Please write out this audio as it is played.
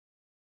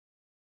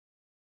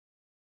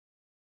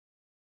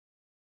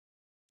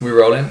We're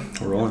rolling?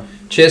 We're rolling.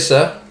 Cheers,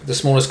 sir. The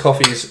smallest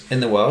coffees in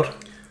the world.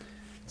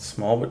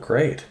 Small but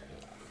great.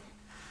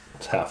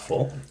 It's half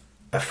full.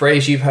 A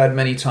phrase you've heard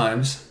many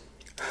times.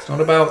 It's not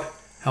about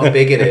how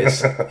big it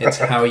is, it's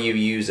how you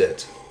use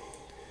it.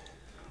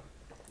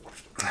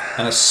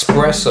 An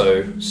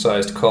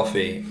espresso-sized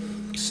coffee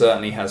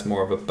certainly has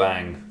more of a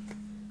bang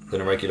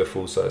than a regular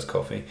full-size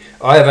coffee.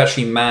 I have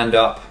actually manned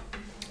up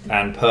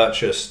and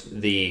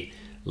purchased the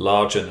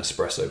larger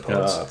Nespresso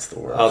pods. Oh, that's the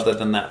worst. Other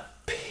than that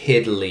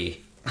piddly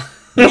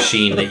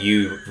machine that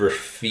you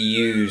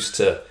refuse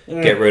to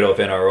get rid of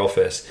in our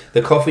office.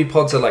 The coffee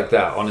pods are like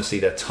that. Honestly,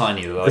 they're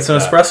tiny. They're like it's an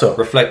espresso.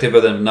 Reflective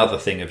of another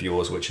thing of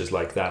yours, which is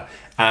like that.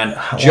 And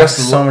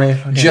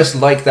just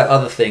like that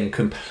other thing,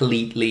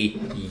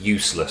 completely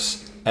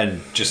useless.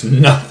 And just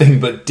nothing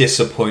but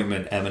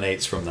disappointment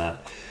emanates from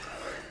that.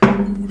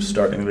 We're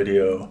starting the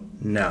video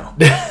now.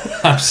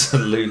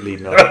 Absolutely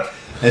not.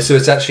 And so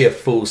it's actually a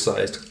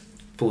full-sized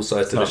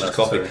delicious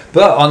coffee.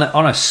 But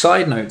on a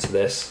side note to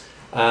this...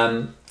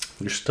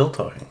 You're still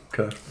talking.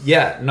 Okay.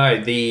 Yeah,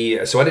 no,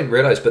 so I didn't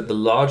realise, but the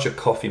larger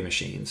coffee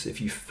machines, if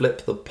you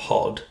flip the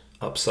pod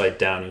upside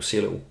down, you'll see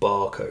a little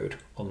barcode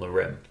on the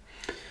rim.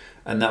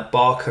 And that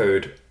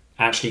barcode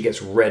actually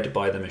gets read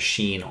by the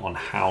machine on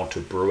how to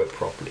brew it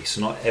properly.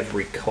 So not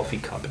every coffee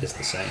cup is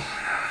the same.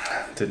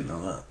 Didn't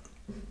know that.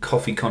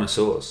 Coffee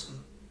connoisseurs.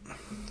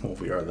 Well,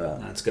 we are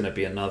that. That's going to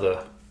be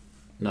another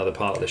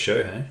part of the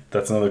show, hey?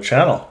 That's another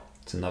channel.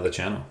 It's another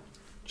channel.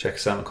 Check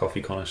us out on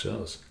Coffee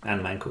Connoisseurs and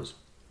Mankles.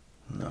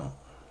 No,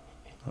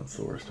 that's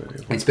the worst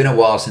idea. It's been a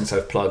while since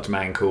I've plugged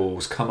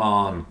Mankles. Come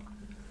on.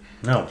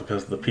 No,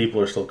 because the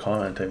people are still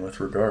commenting with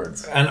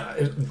regards. And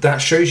that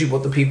shows you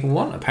what the people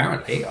want,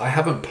 apparently. I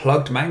haven't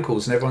plugged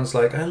Mankles and everyone's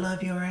like, I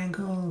love your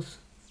ankles.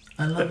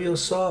 I love your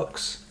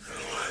socks.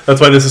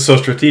 That's why this is so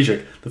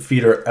strategic. The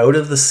feet are out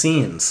of the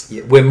scenes.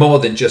 Yeah, we're more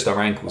than just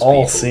our ankles,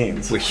 all people.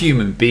 scenes. We're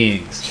human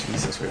beings.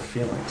 Jesus, we have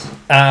feelings.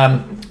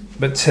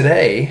 But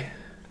today...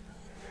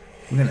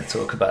 I'm going to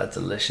talk about a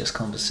delicious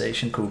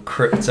conversation called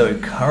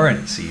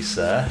cryptocurrency,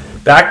 sir.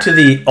 Back to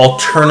the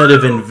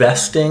alternative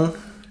investing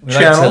we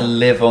channel. Like to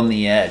live on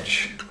the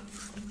edge.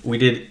 We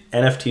did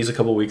NFTs a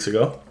couple weeks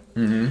ago.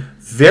 Mm-hmm.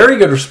 Very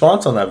good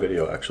response on that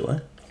video,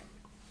 actually.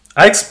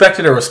 I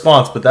expected a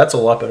response, but that's a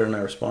lot better than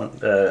a response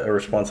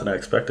than I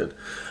expected.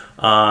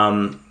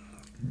 Comments,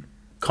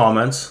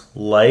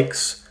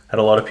 likes, had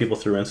a lot of people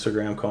through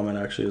Instagram comment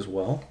actually as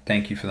well.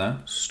 Thank you for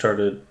that.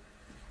 Started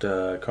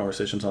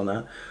conversations on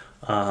that.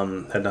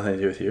 Had nothing to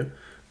do with you,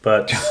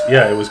 but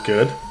yeah, it was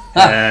good.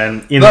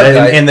 And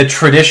in the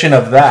tradition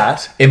of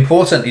that,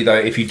 importantly though,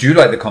 if you do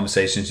like the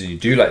conversations and you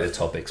do like the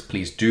topics,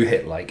 please do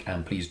hit like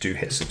and please do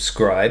hit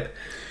subscribe.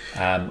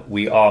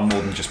 We are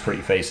more than just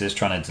pretty faces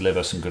trying to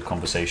deliver some good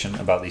conversation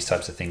about these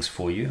types of things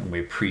for you, and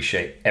we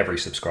appreciate every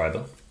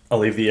subscriber. I'll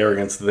leave the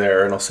arrogance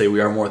there and I'll say we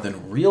are more than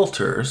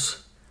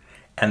realtors,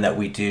 and that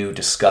we do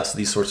discuss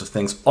these sorts of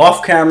things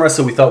off camera,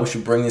 so we thought we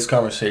should bring these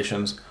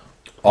conversations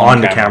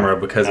on the camera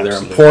because they're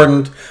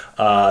important.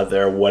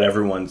 They're what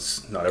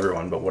not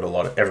everyone, but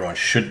what everyone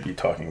should be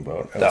talking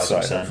about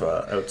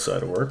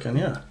outside of work. And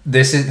yeah,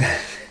 this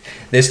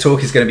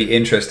talk is going to be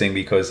interesting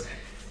because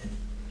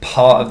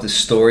part of the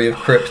story of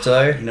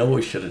crypto. You know what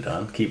we should have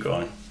done? Keep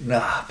going.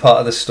 Part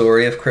of the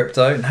story of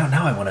crypto.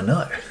 Now I want to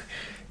know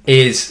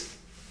is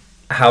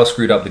how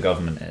screwed up the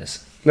government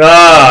is.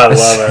 I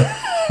love it.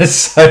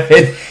 So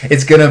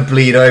it's going to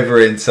bleed over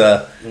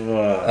into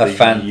a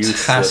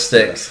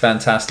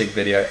fantastic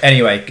video.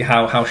 Anyway,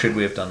 how should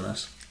we have done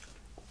this?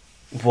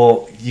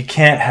 Well, you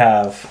can't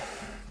have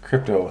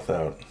crypto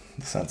without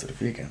the sensitive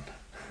vegan.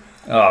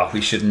 Oh,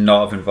 we should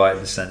not have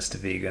invited the sensitive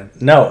vegan.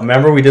 No,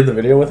 remember we did the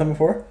video with him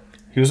before?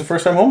 He was a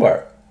first-time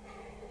homebuyer.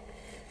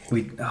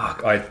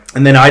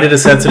 And then I did a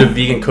sensitive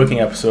vegan cooking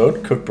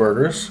episode, cooked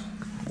burgers.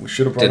 We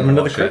should have brought him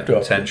into the crypto.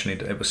 Intentionally,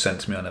 it was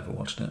sent to me. I never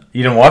watched it.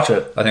 You didn't watch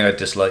it? I think I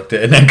disliked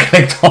it and then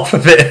clicked off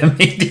of it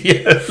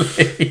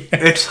immediately.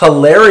 It's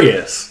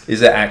hilarious.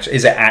 Is it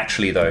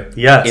actually though?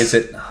 Yes. Is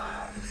it?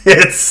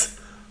 It's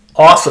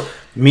awesome.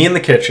 Me in the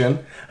kitchen,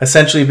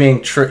 essentially being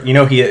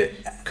all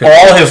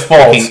his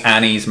faults. Cooking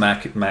Annie's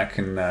mac and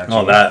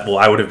oh, that. Well,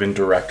 I would have been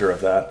director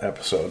of that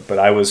episode, but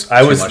I was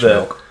just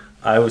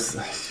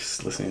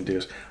listening to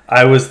dudes.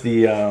 I was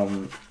the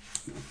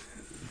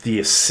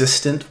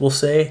assistant, we'll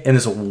say, and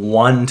this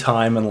one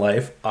time in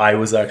life I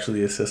was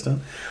actually the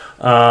assistant.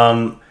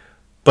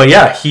 But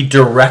yeah, he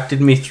directed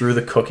me through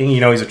the cooking.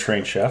 He's a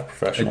trained chef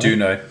professional. I do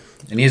know,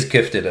 and he is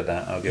gifted at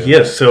that.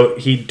 Yes, so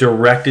he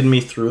directed me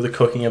through the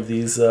cooking of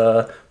these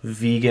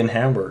vegan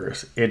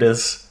hamburgers. It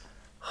is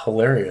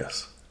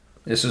hilarious.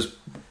 This was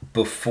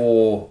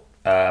before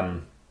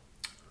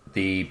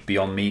the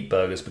Beyond Meat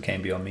burgers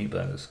became Beyond Meat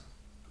burgers.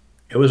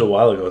 It was a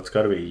while ago. It's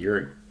got to be a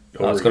year.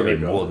 It's got to be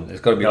more than.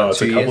 It's got to be like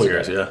 2 years. A couple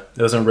years, yeah.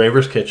 It was in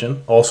Raver's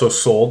Kitchen, also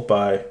sold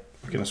by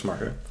McInnes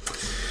Marketing.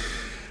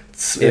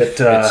 It's still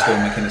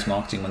McInnes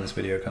Marketing when this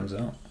video comes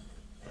out.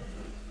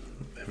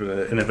 If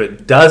if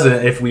it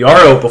doesn't, if we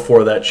are out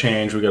before that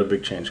change, we got a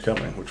big change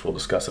coming, which we'll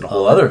discuss in a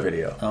whole other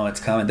video. Oh, it's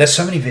coming. There's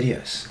so many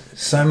videos.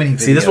 So many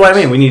videos. See, this is what I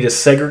mean. We need to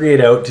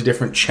segregate out to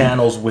different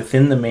channels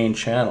within the main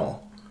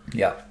channel.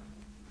 Yeah.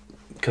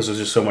 Because there's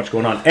just so much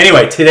going on.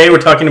 Anyway, today we're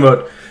talking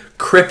about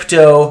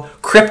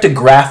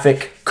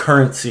cryptographic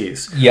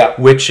currencies. Yeah.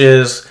 Which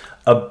is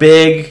a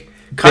big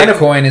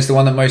Bitcoin is the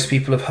one that most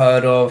people have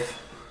heard of.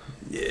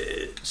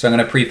 So I'm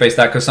going to preface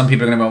that because some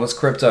people are going to go, what's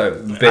crypto? I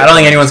don't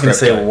think anyone's going to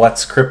say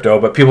what's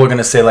crypto, but people are going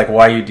to say, like,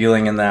 why are you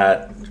dealing in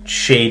that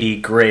shady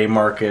gray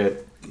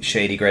market?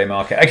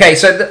 Okay,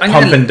 so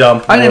I'm going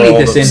to leave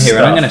this in here,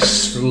 and I'm going to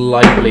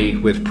slightly,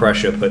 with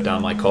pressure, put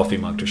down my coffee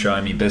mug to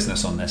show me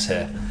business on this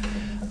here.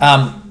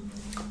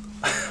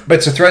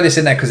 But to throw this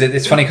in there, because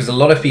it's funny, because a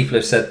lot of people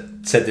have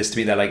said this to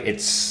me. They're like,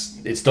 it's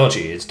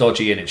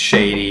dodgy and it's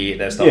shady.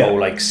 There's the whole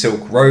like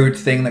Silk Road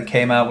thing that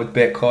came out with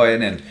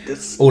Bitcoin and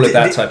all of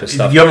that type of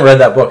stuff. You haven't read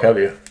that book, have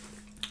you?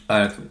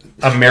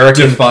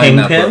 American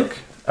Kingpin?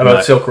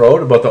 About Silk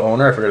Road, about the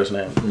owner? I forget his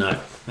name. No,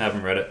 I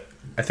haven't read it.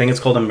 I think it's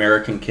called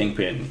American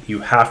Kingpin. You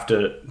have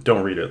to,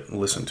 don't read it,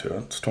 listen to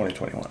it. It's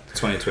 2021. It's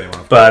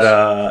 2021.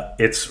 But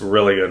it's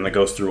really good, and it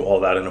goes through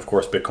all that, and of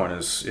course Bitcoin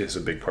is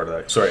a big part of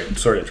that. Sorry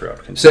to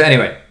interrupt. Continue. So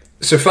anyway,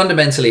 so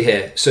fundamentally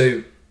here,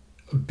 so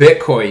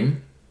Bitcoin,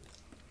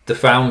 the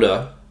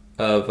founder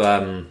of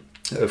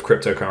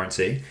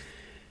cryptocurrency,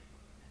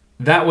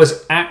 that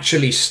was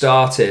actually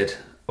started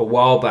a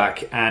while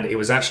back, and it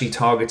was actually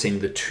targeting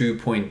the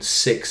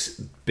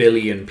 2.6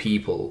 billion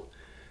people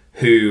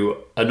who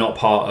are not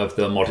part of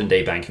the modern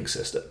day banking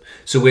system.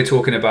 So we're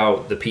talking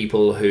about the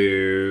people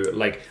who,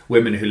 like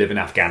women who live in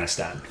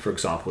Afghanistan, for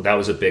example. That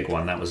was a big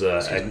one. That was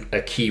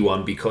a key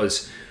one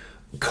because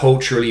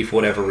culturally, for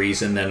whatever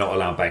reason, they're not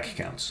allowed bank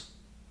accounts.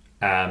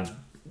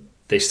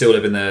 They still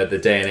live in the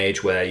day and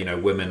age where, you know,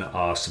 women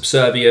are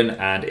subservient,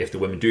 and if the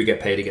women do get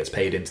paid, it gets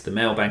paid into the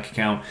male bank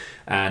account,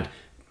 and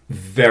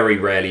very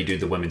rarely do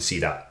the women see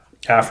that.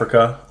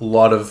 Africa, a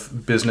lot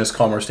of business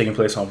commerce taking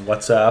place on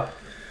WhatsApp.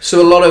 So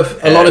a lot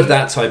of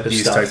that type of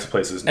these stuff. These types of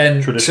places,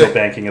 and traditional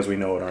banking as we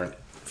know it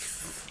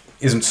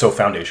isn't so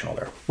foundational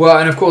there. Well,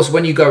 and of course,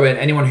 when you go in,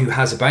 anyone who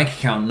has a bank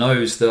account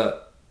knows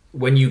that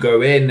when you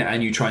go in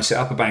and you try and set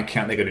up a bank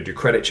account, they're going to do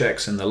credit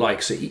checks and the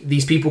like. So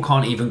these people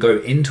can't even go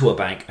into a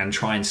bank and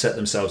try and set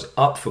themselves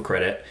up for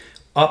credit,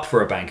 up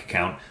for a bank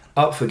account,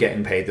 up for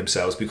getting paid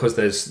themselves, because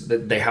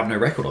they have no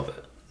record of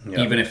it,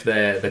 even if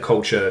the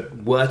culture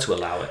were to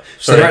allow it.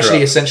 So they're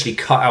actually essentially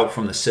cut out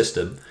from the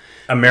system.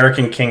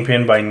 American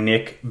Kingpin by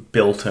Nick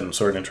Bilton,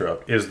 sorry to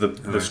interrupt, is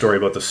the story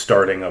about the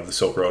starting of the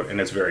Silk Road, and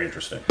it's very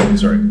interesting.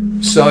 Sorry.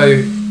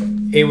 So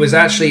it was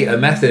actually a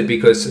method,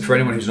 because for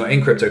anyone who's not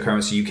in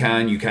cryptocurrency, you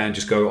can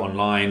just go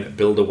online,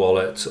 build a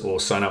wallet,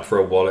 or sign up for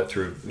a wallet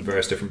through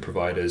various different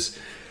providers,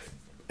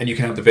 and you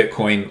can have the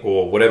Bitcoin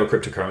or whatever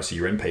cryptocurrency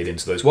you're in paid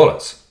into those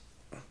wallets.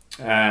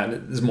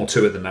 And there's more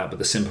to it than that, but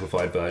the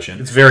simplified version.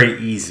 It's very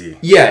easy.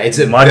 Yeah, it's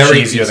much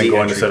easier than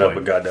going to set up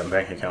a goddamn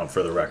bank account,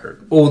 for the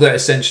record. All that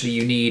essentially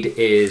you need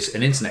is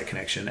an internet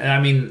connection. And I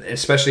mean,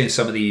 especially in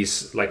some of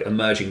these like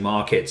emerging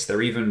markets,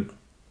 they're even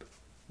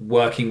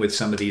working with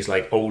some of these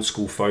like old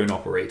school phone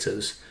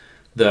operators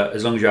that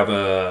as long as you have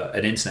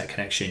an internet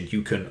connection,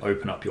 you can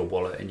open up your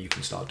wallet and you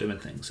can start doing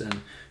things.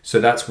 And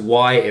so that's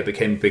why it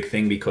became a big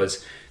thing,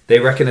 because they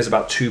reckon there's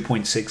about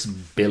 2.6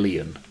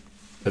 billion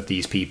of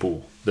these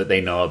people that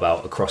they know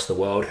about across the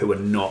world who are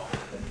not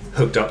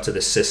hooked up to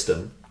the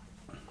system.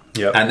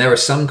 Yep. And there are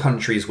some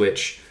countries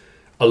which,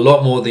 a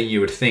lot more than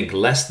you would think,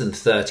 less than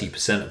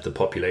 30% of the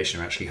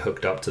population are actually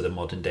hooked up to the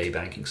modern day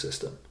banking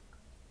system.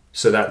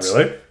 So that's...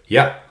 Really?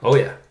 Yeah. Oh,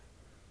 yeah.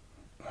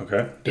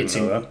 Okay. Didn't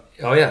know that.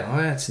 Oh,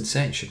 yeah. It's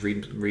insane. You should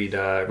read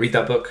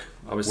that book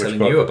I was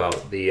telling you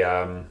about. The...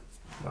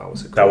 what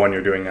was it called? That one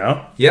you're doing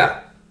now?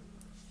 Yeah.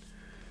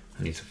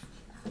 I need to...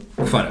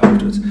 We'll find out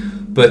afterwards.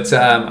 But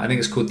I think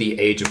it's called The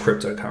Age of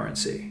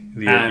Cryptocurrency.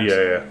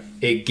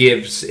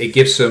 It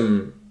gives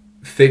some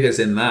figures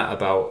in that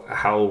about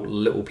how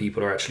little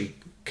people are actually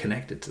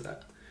connected to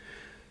that,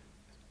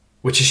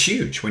 which is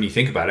huge when you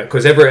think about it.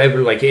 Because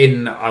every like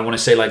in, I want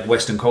to say, like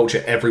Western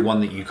culture, everyone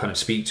that you kind of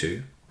speak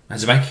to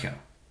has a bank account.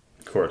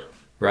 Of course.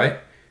 Right?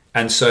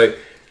 And so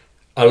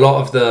a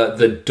lot of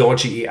the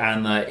dodgy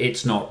and the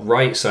it's not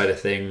right side of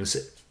things,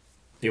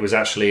 it was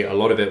actually, a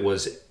lot of it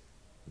was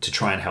to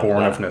try and help.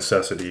 Born of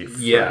necessity.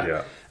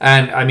 Yeah.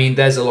 And I mean,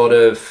 there's a lot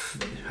of,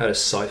 heard of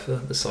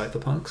the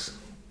cypherpunks?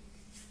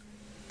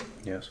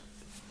 Yes.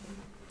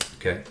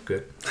 Okay,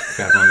 good.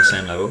 Okay, I'm on the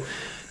same level.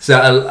 So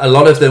a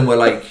lot of them were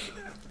like,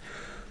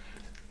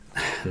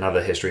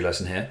 another history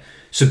lesson here.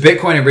 So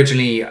Bitcoin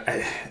originally,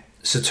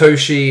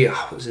 Satoshi,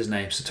 what was his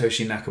name?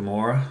 Satoshi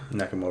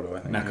Nakamoto, I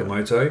think.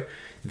 Nakamoto,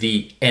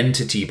 the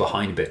entity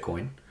behind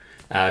Bitcoin,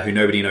 who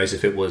nobody knows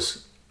if it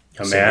was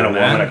a man, a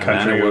woman, a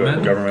country, a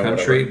woman, government,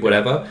 country,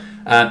 whatever.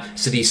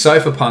 So these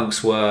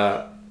cypherpunks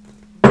were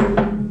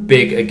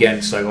big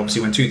against, like,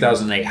 obviously when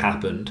 2008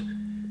 happened.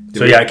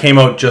 So yeah, it came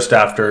out just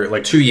after,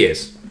 like 2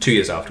 years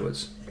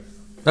afterwards.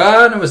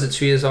 No, was it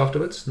 2 years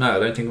afterwards? No, I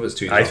don't think it was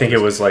 2 years. I think it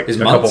was like a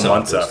couple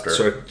months after.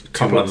 So a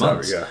couple of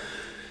months. Yeah.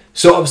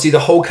 So obviously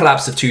the whole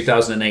collapse of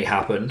 2008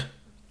 happened,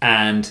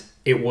 and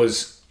it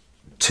was,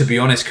 to be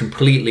honest,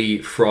 completely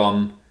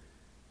from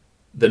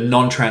the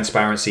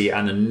non-transparency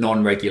and the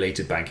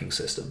non-regulated banking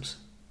systems.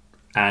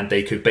 And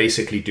they could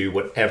basically do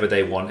whatever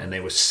they want, and they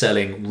were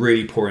selling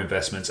really poor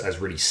investments as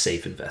really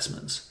safe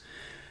investments.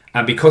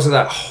 And because of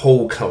that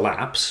whole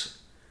collapse,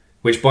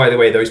 which, by the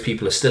way, those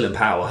people are still in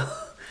power,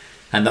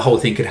 and the whole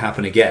thing could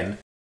happen again.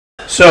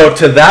 So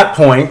to that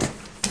point,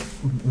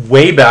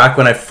 way back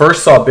when I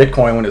first saw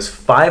Bitcoin, when it was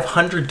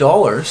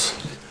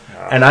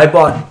 $500, and I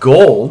bought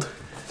gold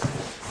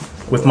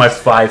with my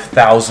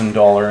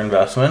 $5,000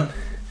 investment,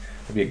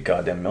 I'd be a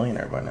goddamn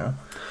millionaire by now.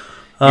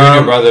 You and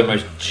your brother are the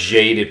most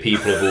jaded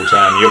people of all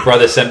time. Your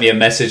brother sent me a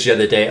message the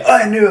other day.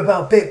 I knew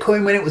about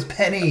Bitcoin when it was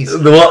pennies.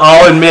 Well,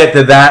 I'll admit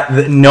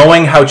that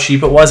knowing how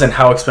cheap it was and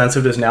how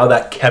expensive it is now,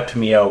 that kept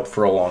me out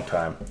for a long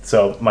time.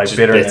 So my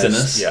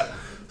bitterness. Yeah,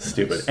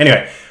 stupid.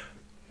 Anyway,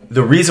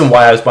 the reason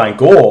why I was buying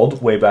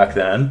gold way back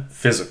then,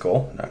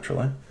 physical,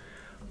 naturally.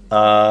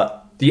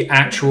 The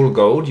actual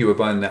gold? You were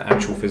buying the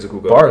actual physical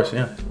gold? Bars,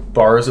 yeah.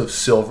 Bars of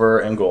silver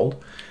and gold.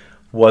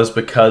 Was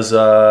because...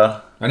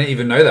 I didn't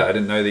even know that. I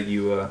didn't know that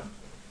you were...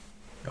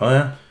 Oh,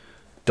 yeah.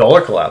 Dollar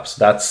collapse.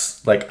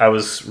 That's like, I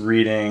was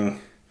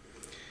reading,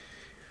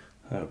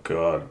 oh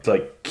God,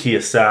 like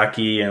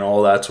Kiyosaki and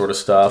all that sort of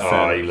stuff.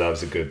 Oh, he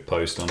loves a good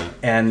post on it.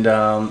 And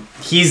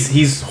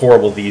he's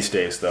horrible these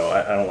days, though.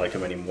 I don't like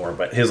him anymore.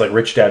 But his like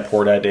Rich Dad,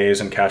 Poor Dad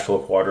days and Cash Flow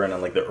Quadrant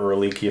and like the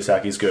early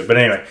Kiyosaki's good. But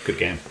anyway. Good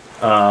game.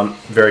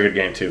 Very good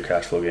game, too.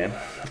 Cash flow game.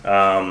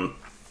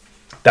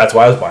 That's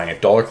why I was buying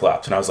it. Dollar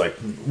collapse. And I was like,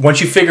 once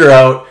you figure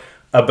out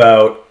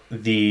about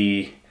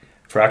the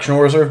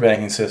fractional reserve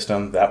banking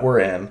system that we're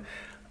in,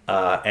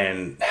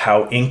 and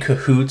how in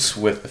cahoots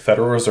with the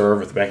Federal Reserve,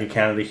 with the Bank of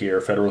Canada here,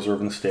 Federal Reserve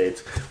in the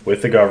States,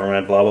 with the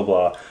government, blah,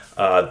 blah,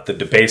 blah, the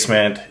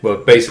debasement. Well,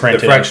 basically, the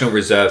fractional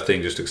reserve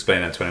thing, just to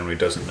explain that to anyone who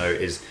doesn't know,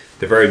 is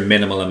the very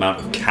minimal amount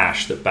of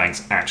cash that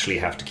banks actually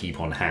have to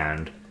keep on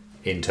hand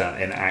in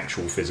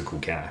actual physical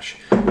cash.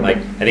 Like,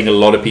 I think a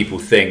lot of people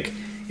think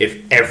if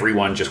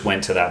everyone just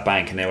went to that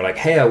bank and they were like,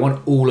 hey, I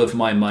want all of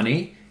my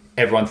money,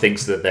 everyone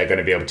thinks that they're going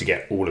to be able to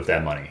get all of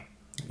their money.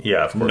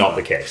 Yeah, of course. Not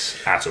the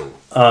case at all.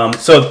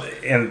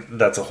 And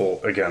that's a whole,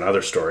 again,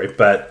 other story.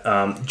 But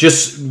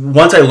just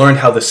once I learned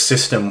how the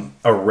system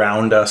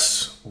around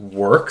us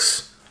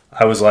works,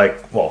 I was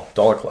like, well,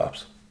 dollar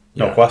collapse.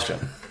 No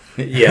question.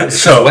 Yeah.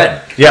 So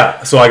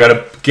I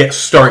got to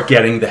start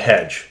getting the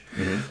hedge.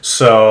 Mm-hmm.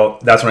 So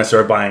that's when I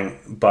started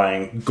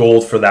buying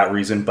gold for that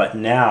reason. But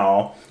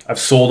now I've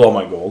sold all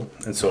my gold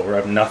and silver. I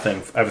have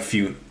nothing. I have a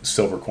few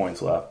silver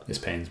coins left. This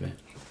pains me.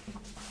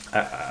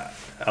 I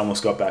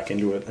almost got back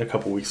into it a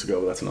couple weeks ago,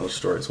 but that's another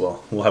story as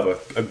well. We'll have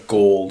a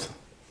gold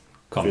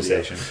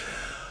conversation.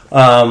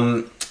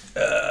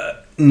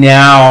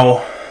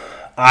 Now,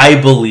 I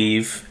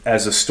believe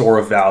as a store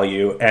of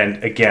value,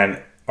 and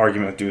again,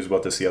 argument with dudes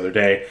about this the other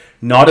day,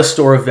 not a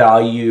store of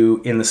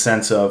value in the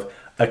sense of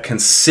a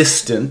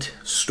consistent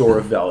store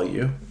of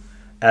value,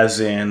 as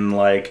in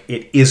like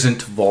it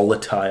isn't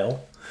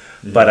volatile.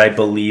 But I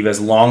believe as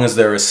long as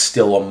there is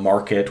still a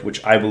market,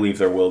 which I believe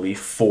there will be,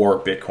 for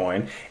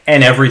Bitcoin,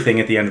 and everything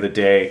at the end of the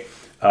day,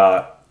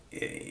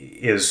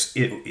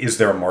 is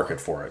there a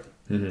market for it?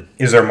 Mm-hmm.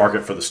 Is there a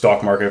market for the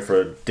stock market,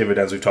 for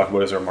dividends we've talked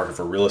about? Is there a market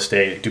for real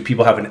estate? Do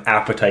people have an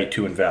appetite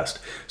to invest?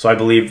 So I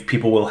believe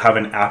people will have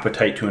an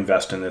appetite to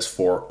invest in this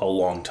for a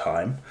long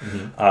time.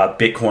 Mm-hmm.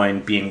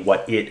 Bitcoin being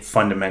what it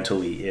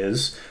fundamentally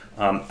is,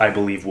 I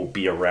believe will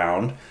be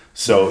around.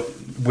 So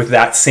with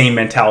that same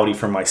mentality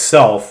for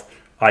myself,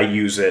 I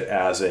use it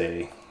as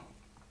a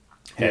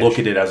hedge. Look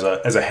at it as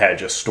a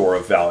hedge, a store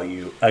of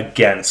value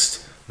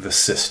against the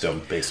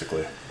system,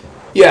 basically.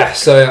 Yeah,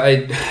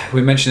 so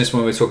we mentioned this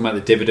when we were talking about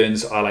the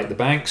dividends. I like the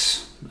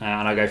banks,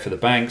 and I go for the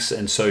banks.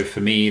 And so for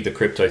me, the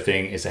crypto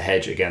thing is a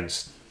hedge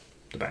against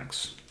the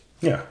banks.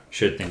 Yeah.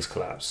 Should things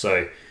collapse.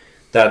 So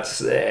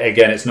that's,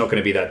 again, it's not going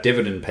to be that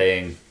dividend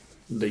paying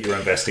that you're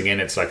investing in.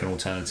 It's like an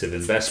alternative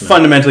investment.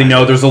 Fundamentally,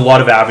 no. There's a lot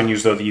of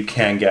avenues, though, that you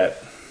can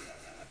get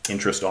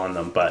interest on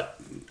them, but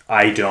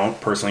I don't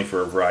personally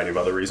for a variety of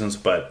other reasons,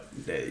 but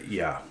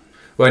yeah.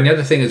 Well, and the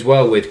other thing as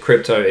well with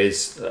crypto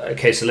is,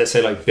 okay, so let's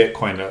say like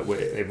Bitcoin,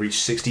 it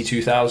reached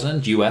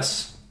 62,000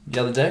 US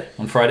the other day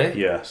on Friday.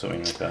 Yeah,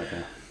 something like that,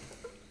 yeah.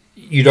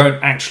 You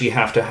don't actually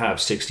have to have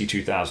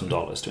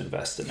 $62,000 to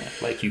invest in it.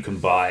 Like you can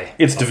buy...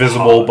 It's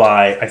divisible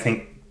by, I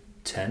think...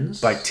 Tens?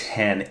 By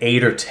 10,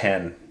 8 or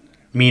 10,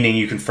 meaning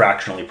you can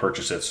fractionally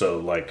purchase it. So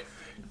like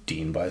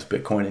Dean buys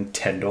Bitcoin in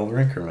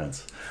 $10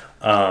 increments.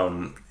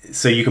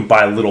 So you can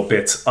buy little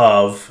bits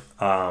of,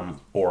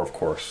 or of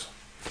course,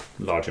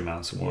 large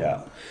amounts of one.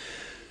 Yeah.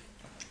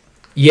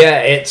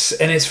 Yeah,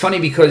 it's funny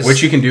because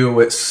which you can do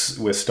with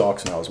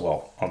stocks now as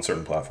well on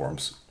certain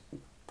platforms,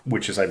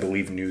 which is I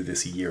believe new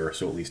this year.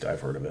 So at least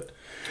I've heard of it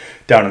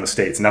down in the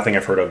States. Nothing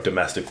I've heard of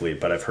domestically,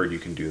 but I've heard you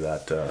can do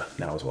that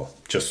now as well.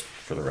 Just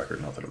for the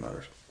record, not that it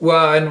matters.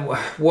 Well, and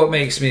what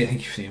makes me thank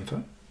you for the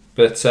info.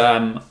 But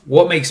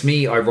what makes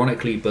me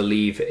ironically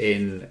believe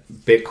in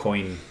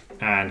Bitcoin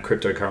and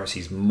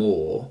cryptocurrencies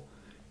more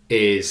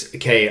is,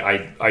 okay,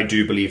 I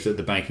do believe that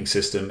the banking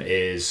system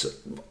is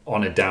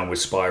on a downward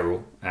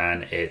spiral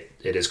and it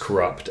is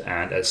corrupt,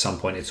 and at some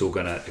point it's all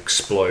going to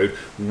explode.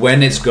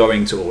 When it's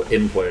going to, or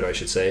implode I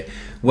should say,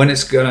 when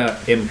it's going to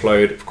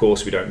implode, of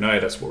course we don't know,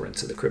 that's what we're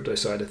into the crypto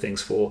side of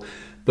things for.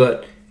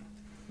 But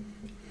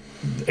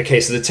okay,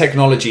 so the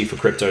technology for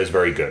crypto is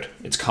very good.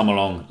 It's come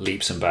along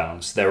leaps and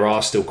bounds. There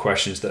are still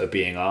questions that are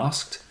being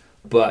asked,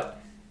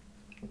 but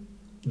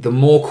the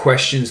more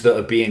questions that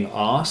are being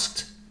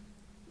asked,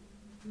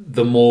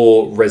 the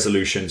more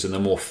resolutions and the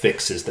more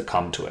fixes that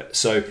come to it.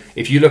 So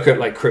if you look at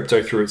like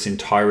crypto through its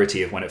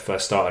entirety of when it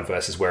first started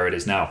versus where it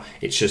is now,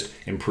 it's just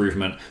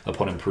improvement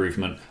upon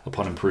improvement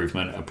upon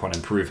improvement upon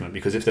improvement,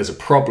 because if there's a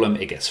problem,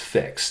 it gets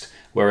fixed.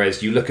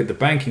 Whereas you look at the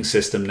banking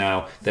system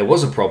now, there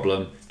was a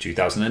problem,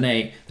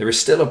 2008, there is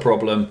still a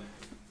problem.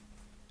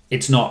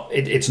 It's not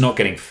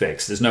getting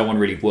fixed. There's no one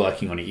really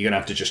working on it. You're going to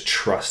have to just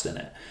trust in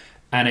it.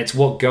 And it's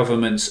what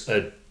governments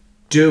are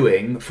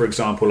doing, for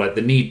example, like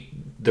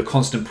the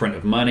constant print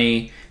of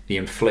money, the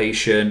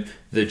inflation,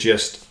 the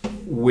just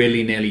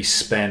willy-nilly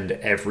spend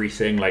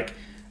everything. Like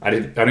I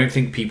don't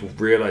think people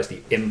realize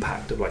the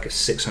impact of like a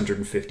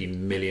 $650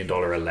 million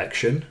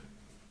election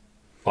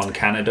on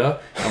Canada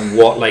and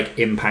what like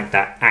impact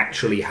that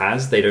actually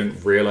has. They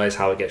don't realize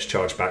how it gets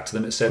charged back to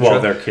them, etc.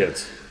 Well, they're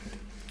kids.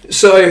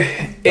 So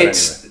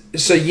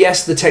so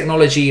yes, the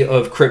technology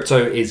of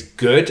crypto is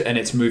good and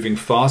it's moving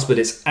fast, but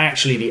it's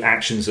actually the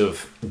actions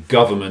of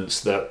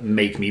governments that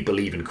make me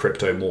believe in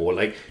crypto more.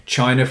 Like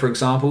China, for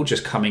example,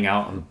 just coming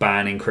out and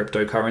banning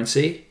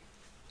cryptocurrency.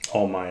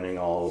 All mining,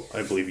 all,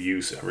 I believe,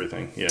 use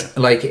everything. Yeah.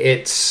 Like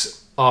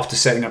it's after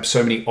setting up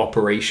so many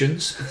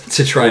operations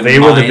to try and they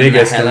mine were the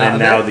biggest, and then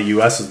now it. the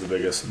US is the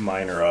biggest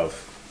miner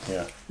of.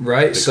 Yeah.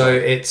 Right. So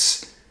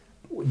it's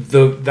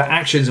the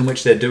actions in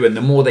which they're doing,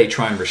 the more they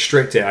try and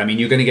restrict it. I mean,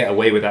 you're going to get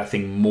away with that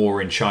thing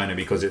more in China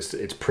because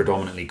it's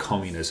predominantly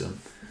communism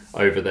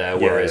over there.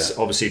 Whereas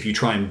obviously if you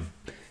try and,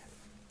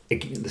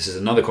 this is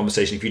another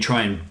conversation, if you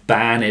try and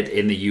ban it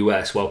in the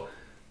US, well,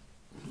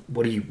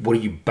 what are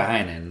you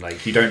banning?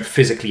 Like you don't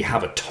physically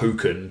have a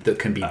token that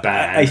can be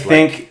banned. I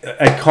think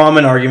a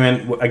common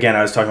argument, again,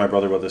 I was talking to my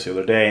brother about this the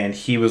other day, and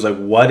he was like,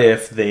 what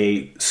if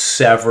they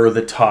sever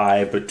the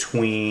tie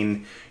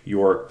between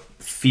your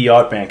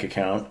fiat bank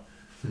account,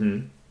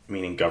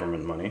 meaning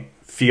government money,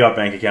 fiat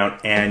bank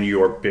account, and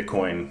your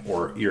Bitcoin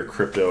or your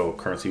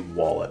cryptocurrency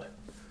wallet?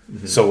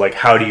 So like,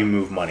 how do you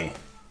move money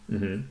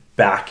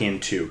back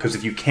into, because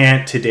if you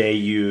can't today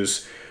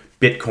use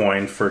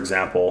Bitcoin, for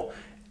example,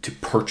 to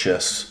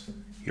purchase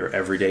your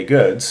everyday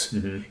goods,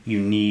 you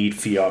need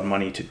fiat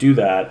money to do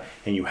that,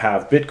 and you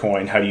have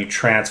Bitcoin. How do you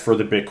transfer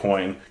the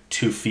Bitcoin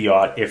to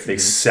fiat if they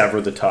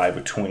sever the tie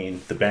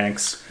between the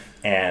banks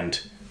and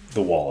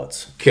the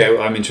wallets? Okay,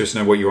 well, I'm interested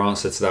in what your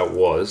answer to that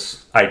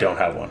was. I don't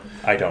have one.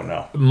 I don't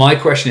know. My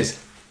question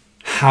is,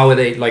 how are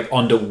they, like,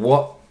 under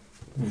what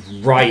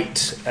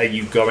right are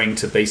you going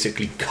to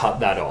basically cut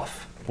that off?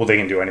 Well, they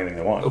can do anything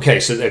they want.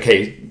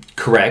 Okay,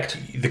 correct.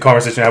 The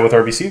conversation I had with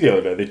RBC the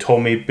other day, they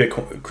told me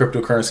Bitcoin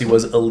cryptocurrency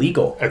was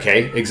illegal.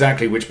 Okay,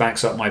 exactly, which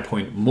backs up my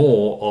point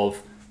more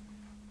of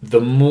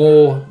the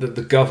more that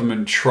the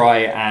government try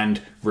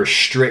and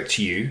restrict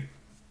you,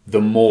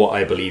 the more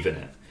I believe in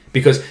it.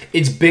 Because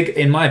it's big,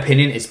 in my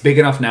opinion, it's big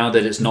enough now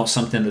that it's not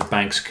something that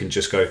banks can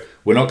just go,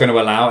 we're not going to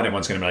allow it, and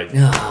everyone's going to be like,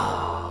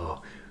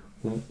 no,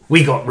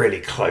 we got really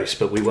close,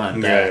 but we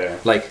weren't there. Yeah.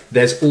 Like,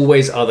 there's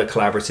always other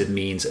collaborative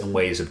means and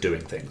ways of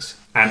doing things.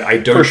 And I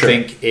don't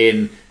think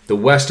in the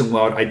Western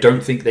world, I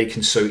don't think they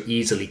can so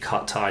easily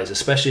cut ties,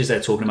 especially as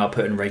they're talking about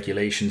putting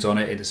regulations on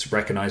it. It's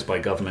recognized by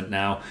government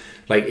now.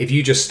 Like, if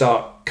you just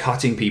start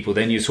cutting people,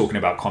 then you're talking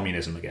about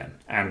communism again.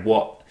 And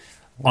what...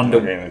 I'm not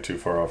getting too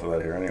far off of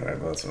that here anyway,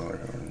 but that's another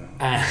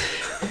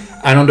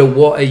and under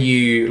what are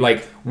you,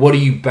 like, what are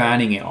you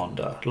banning it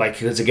under? Like,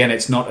 because again,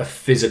 it's not a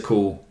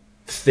physical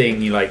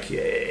thing. You like,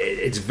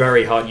 it's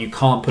very hard. You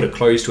can't put a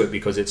close to it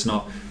because it's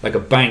not like a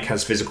bank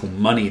has physical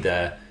money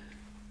there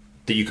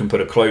that you can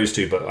put a close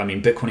to. But I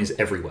mean, Bitcoin is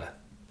everywhere.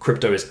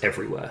 Crypto is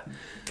everywhere.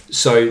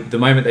 So the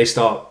moment they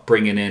start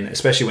bringing in,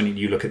 especially when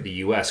you look at the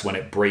US, when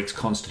it breaks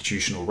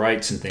constitutional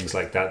rights and things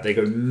like that, they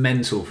go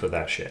mental for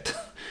that shit.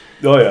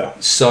 Oh, yeah.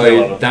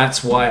 So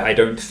that's why I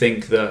don't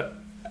think that...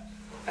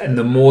 And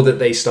the more that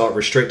they start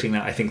restricting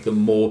that, I think the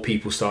more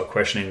people start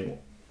questioning,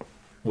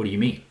 what do you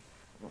mean?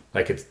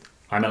 Like,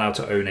 I'm allowed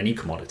to own any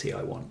commodity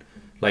I want.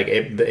 Like,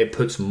 it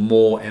puts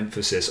more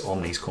emphasis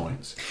on these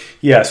coins.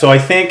 Yeah, so I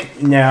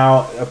think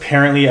now,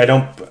 apparently, I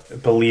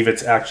don't believe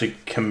it's actually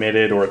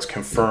committed or it's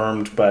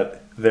confirmed,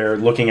 but they're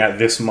looking at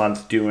this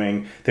month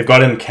doing... They've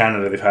got it in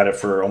Canada. They've had it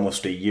for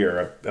almost a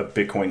year, a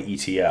Bitcoin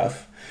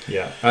ETF.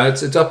 Yeah.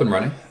 It's up and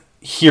running.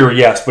 Here,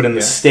 yes, but in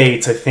the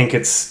States, I think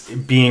it's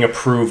being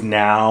approved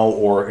now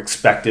or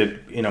expected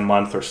in a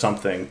month or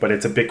something. But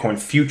it's a Bitcoin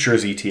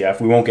futures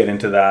ETF. We won't get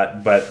into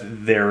that, but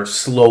they're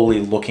slowly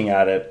looking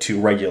at it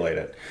to regulate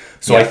it.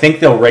 So I think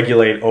they'll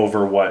regulate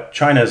over what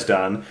China's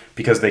done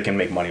because they can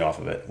make money off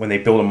of it. When they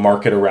build a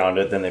market around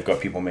it, then they've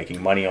got people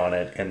making money on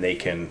it and they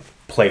can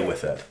play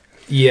with it.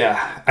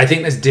 Yeah, I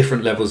think there's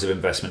different levels of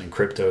investment in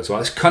crypto as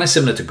well. It's kind of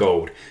similar to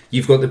gold.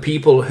 You've got the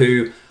people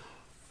who,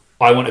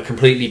 I want a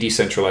completely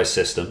decentralized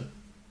system.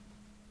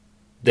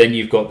 Then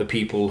you've got the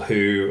people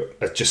who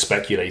are just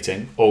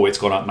speculating, oh, it's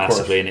gone up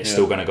massively and it's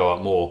still going to go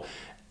up more.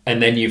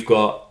 And then you've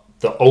got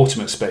the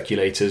ultimate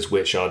speculators,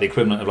 which are the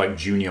equivalent of like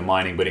junior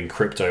mining, but in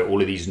crypto,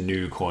 all of these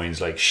new coins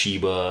like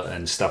Shiba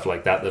and stuff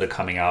like that are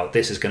coming out.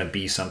 This is going to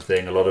be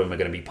something. A lot of them are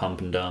going to be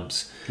pump and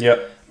dumps.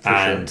 Yep.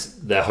 And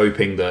they're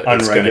hoping that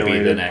it's going to be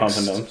the next. Pump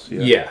and dumps,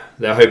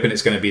 they're hoping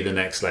it's going to be the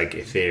next like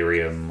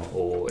Ethereum,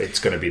 or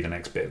it's going to be the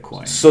next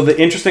Bitcoin. So the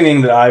interesting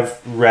thing that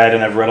I've read,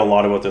 and I've read a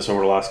lot about this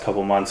over the last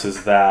couple of months,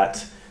 is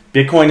that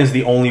Bitcoin is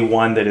the only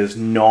one that is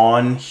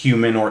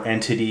non-human or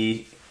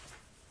entity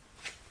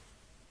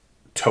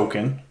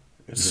token.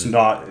 It's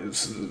not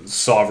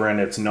sovereign.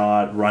 It's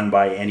not run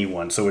by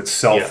anyone. So it's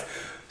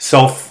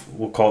self.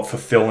 We'll call it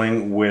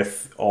fulfilling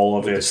with all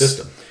of its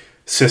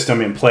system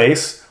in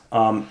place.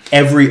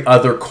 Every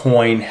other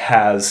coin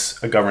has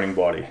a governing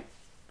body.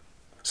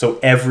 So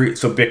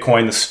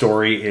Bitcoin, the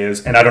story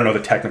is, and I don't know the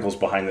technicals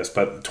behind this,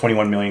 but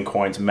 21 million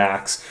coins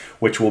max,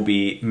 which will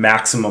be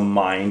maximum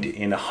mined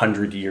in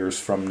 100 years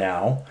from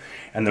now.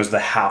 And there's the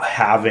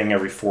halving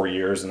every 4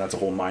 years, and that's a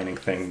whole mining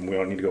thing. We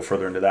don't need to go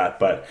further into that,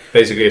 but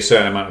basically a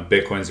certain amount of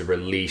Bitcoins are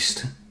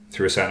released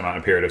through a certain amount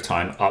of period of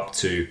time, up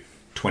to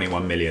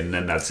 21 million, and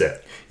then that's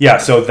it. Yeah,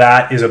 so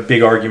that is a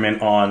big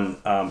argument on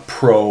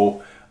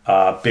pro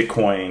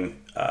Bitcoin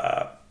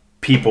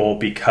people,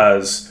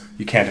 because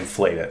you can't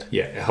inflate it.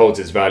 Yeah, it holds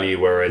its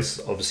value,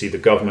 whereas obviously the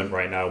government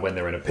right now, when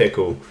they're in a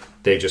pickle,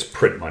 they just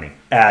print money.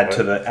 Add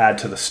to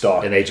the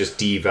stock. And they just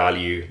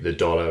devalue the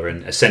dollar.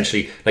 And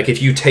essentially, like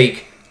if you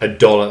take a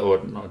dollar,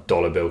 or not a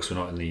dollar bill because we're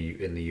not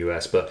in the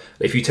US, but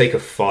if you take a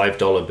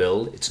 $5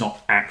 bill, it's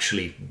not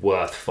actually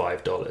worth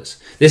 $5.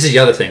 This is the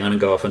other thing. I'm going to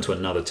go off onto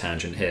another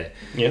tangent here.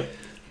 Yeah.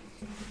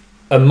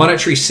 A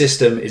monetary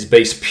system is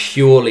based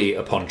purely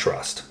upon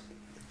trust.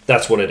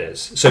 That's what it is.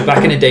 So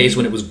back in the days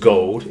when it was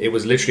gold, it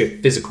was literally a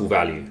physical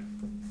value.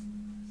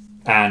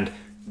 And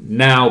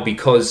now,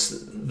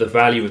 because the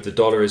value of the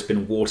dollar has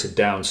been watered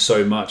down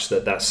so much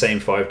that same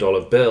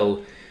 $5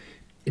 bill,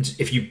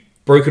 if you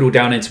broke it all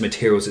down into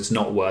materials, it's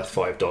not worth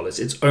 $5.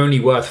 It's only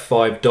worth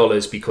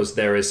 $5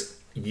 because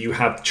you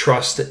have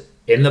trust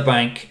in the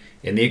bank,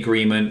 in the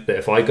agreement, that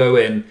if I go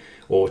in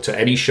or to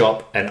any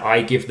shop and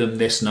I give them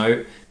this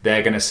note,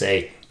 they're going to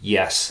say,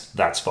 yes,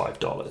 that's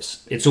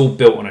 $5. It's all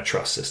built on a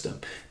trust system.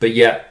 But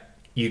yet,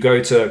 you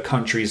go to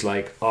countries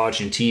like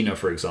Argentina,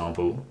 for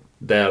example,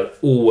 they're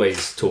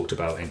always talked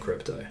about in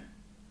crypto.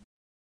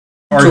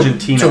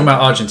 Talking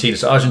about Argentina.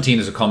 So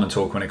Argentina is a common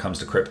talk when it comes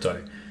to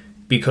crypto,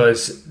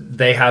 because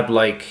they had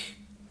I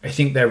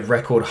think their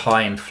record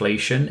high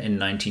inflation in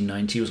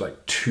 1990 was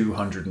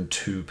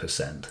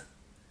 202%.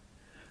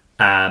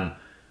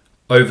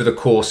 Over the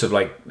course of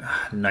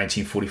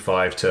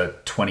 1945 to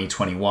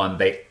 2021,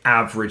 they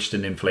averaged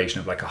an inflation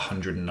of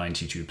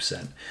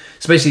 192%.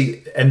 So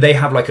basically, and they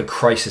have a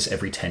crisis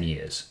every 10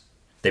 years.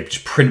 They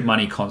just print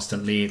money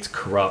constantly. It's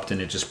corrupt, and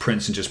it just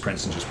prints and just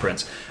prints and just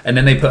prints. And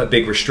then they put a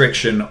big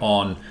restriction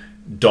on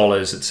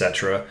dollars,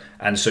 etc.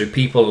 And so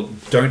people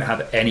don't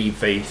have any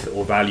faith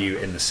or value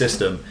in the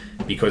system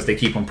because they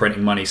keep on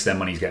printing money, so their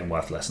money's getting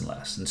worth less and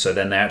less. And so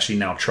then they actually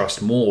now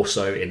trust more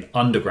so in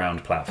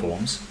underground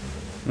platforms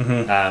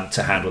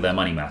to handle their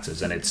money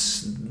matters. And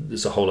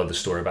there's a whole other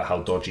story about how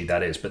dodgy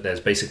that is. But there's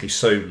basically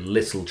so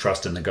little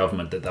trust in the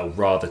government that they'll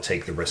rather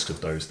take the risk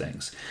of those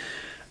things.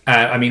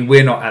 I mean,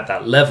 we're not at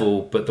that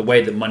level, but the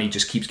way that money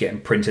just keeps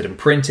getting printed and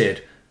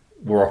printed,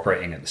 we're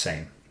operating at the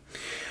same.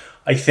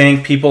 I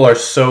think people are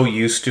so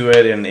used to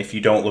it, and if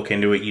you don't look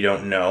into it, you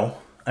don't know.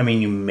 I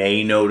mean, you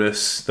may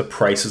notice the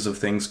prices of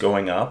things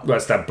going up. Well,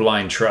 it's that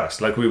blind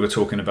trust. Like we were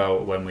talking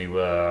about when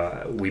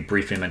we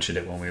briefly mentioned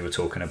it when we were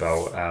talking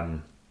about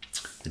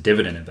the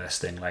dividend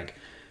investing.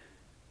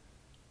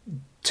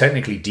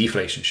 Technically,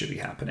 deflation should be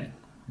happening,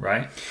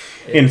 right?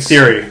 In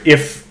theory,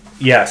 if,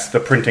 yes, the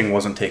printing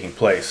wasn't taking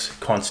place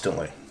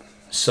constantly.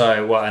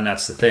 So, well, and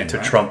that's the thing, to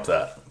trump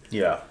that,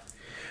 yeah.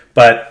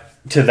 But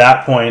to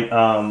that point,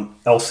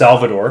 El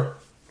Salvador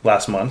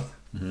last month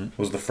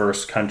was the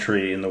first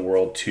country in the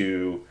world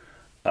to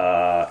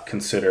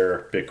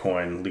consider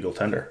Bitcoin legal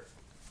tender.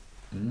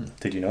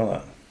 Did you know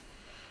that?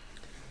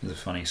 There's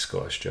a funny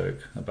Scottish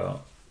joke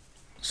about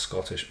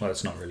Scottish. Well,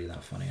 it's not really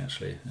that funny,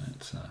 actually.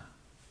 It's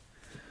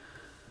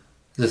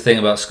there's a thing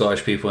about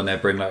Scottish people, and they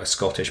bring a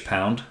Scottish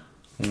pound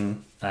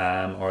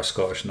or a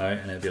Scottish note,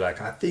 and it'd be like,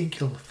 I think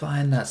you'll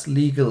find that's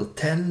legal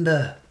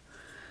tender.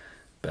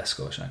 Best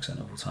Scottish accent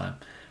of all time.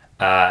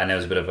 And there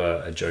was a bit of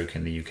a joke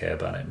in the UK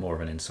about it, more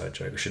of an inside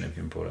joke. I shouldn't have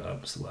even brought it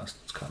up. It's the worst.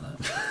 Let's cut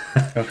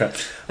that. Okay.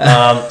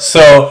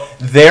 So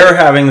they're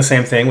having the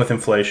same thing with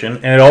inflation,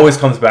 and it always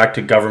comes back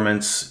to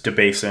governments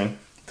debasing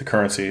the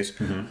currencies,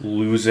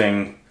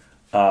 losing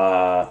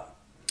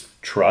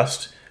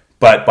trust.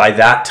 But by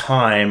that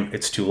time,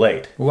 it's too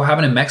late. Well, what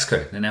happened in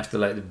Mexico? Then they have to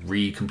like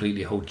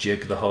completely whole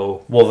jig the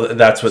whole. Well,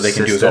 that's what they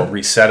can do is they'll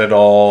reset it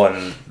all,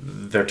 and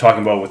they're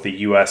talking about with the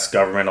U.S.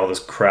 government all this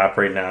crap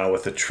right now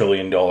with the $1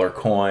 trillion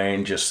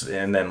coin,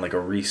 and then like a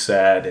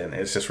reset, and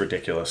it's just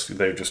ridiculous.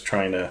 They're just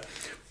trying to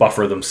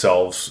buffer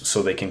themselves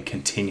so they can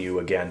continue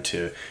again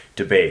to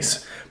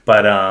debase.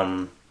 But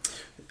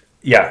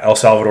El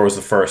Salvador was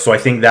the first, so I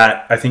think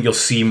you'll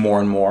see more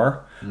and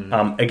more.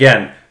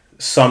 Again,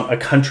 a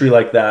country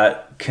like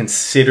that,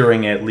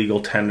 considering it legal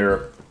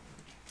tender,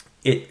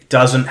 it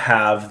doesn't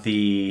have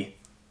the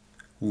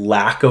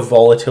lack of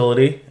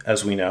volatility,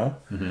 as we know,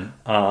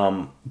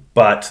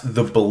 but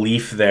the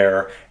belief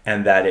there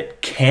and that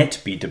it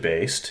can't be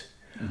debased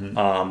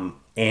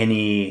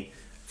any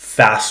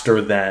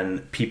faster than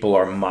people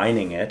are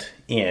mining it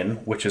in,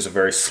 which is a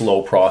very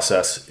slow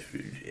process,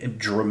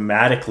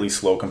 dramatically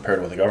slow compared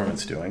to what the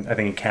government's doing. I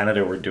think in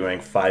Canada we're doing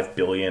 $5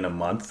 billion a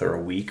month or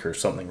a week or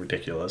something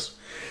ridiculous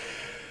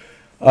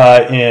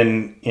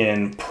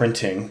in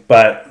printing,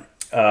 but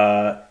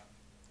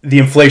the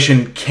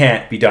inflation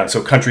can't be done.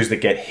 So countries that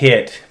get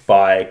hit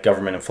by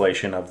government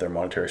inflation of their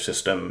monetary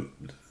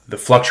system, the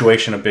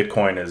fluctuation of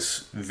Bitcoin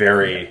is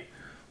very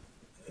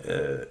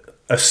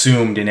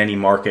assumed in any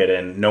market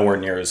and nowhere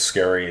near as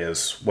scary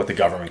as what the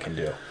government can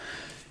do.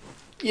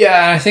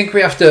 Yeah, I think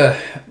we have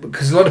to,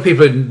 because a lot of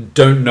people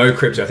don't know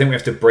crypto, I think we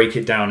have to break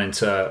it down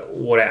into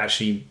what it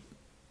actually,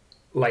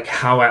 like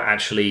how it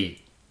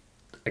actually,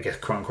 I guess,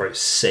 quote unquote,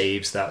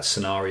 saves that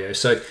scenario.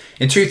 So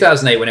in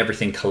 2008, when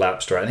everything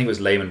collapsed, right? I think it was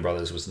Lehman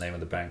Brothers was the name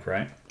of the bank,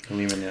 right?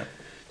 Lehman, yeah.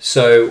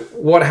 So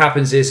what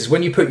happens is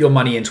when you put your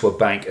money into a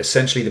bank,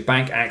 essentially the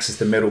bank acts as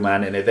the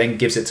middleman, and it then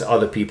gives it to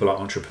other people, like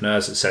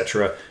entrepreneurs,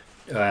 etc.,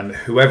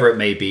 whoever it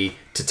may be,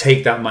 to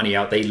take that money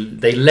out. They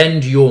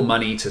lend your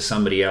money to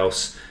somebody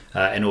else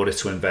in order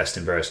to invest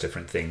in various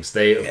different things.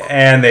 They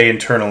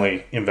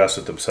internally invest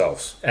it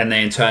themselves.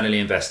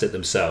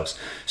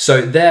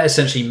 So they're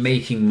essentially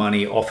making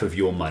money off of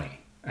your money,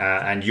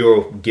 and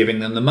you're giving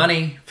them the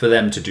money for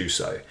them to do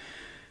so.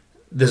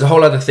 There's a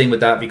whole other thing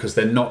with that because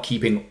they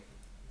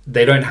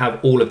don't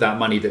have all of that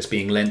money that's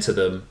being lent to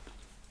them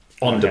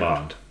on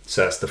demand.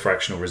 So that's the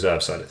fractional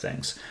reserve side of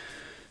things.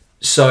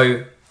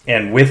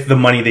 And with the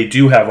money they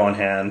do have on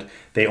hand,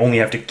 they only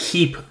have to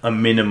keep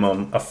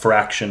a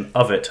fraction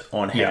of it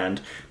on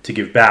hand to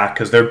give back,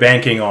 because they're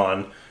banking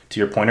on,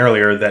 to your point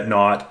earlier, that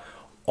not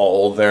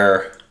all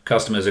their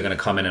customers are going to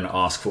come in and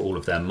ask for all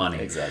of their money.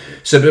 Exactly.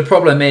 So the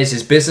problem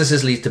is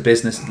businesses lend to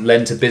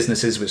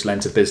businesses, which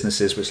lend to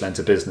businesses, which lend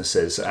to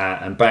businesses,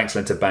 and banks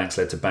lend to banks,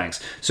 lend to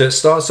banks. So it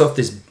starts off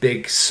this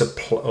big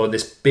supply, or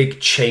this big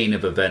chain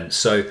of events.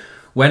 So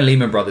when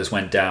Lehman Brothers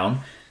went down,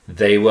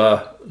 they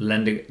were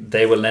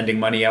lending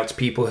money out to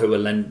people who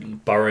were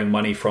borrowing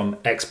money from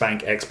X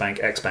bank, X bank,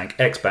 X bank,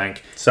 X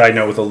bank. Side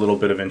note, with a little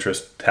bit of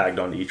interest tagged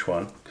onto each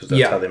one, because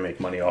that's how they make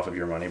money off of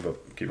your money.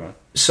 But keep going.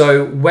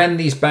 So when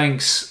these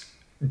banks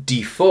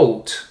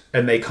default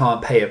and they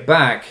can't pay it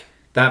back,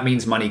 that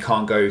means money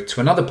can't go to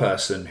another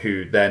person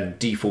who then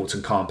defaults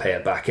and can't pay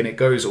it back, and it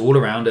goes all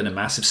around in a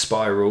massive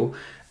spiral.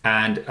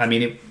 And I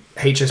mean,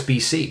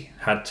 HSBC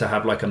had to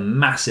have like a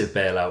massive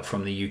bailout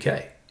from the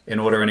UK in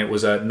order, and it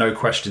was a no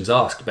questions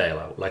asked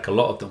bailout, like a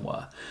lot of them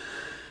were.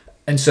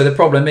 And so the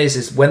problem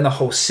is when the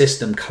whole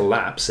system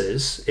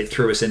collapses, it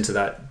threw us into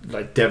that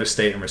like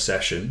devastating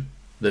recession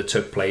that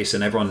took place,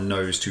 and everyone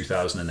knows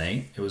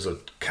 2008. It was a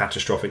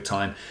catastrophic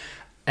time.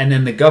 And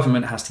then the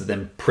government has to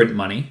then print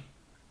money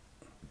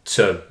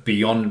to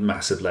beyond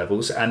massive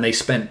levels, and they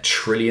spent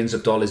trillions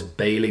of dollars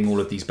bailing all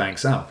of these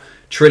banks out.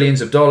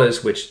 Trillions of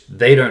dollars, which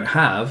they don't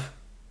have,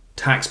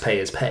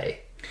 taxpayers pay.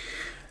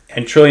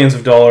 And trillions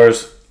of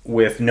dollars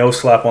with no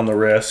slap on the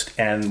wrist,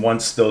 and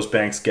once those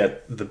banks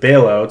get the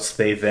bailouts,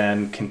 they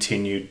then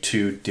continue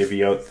to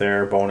divvy out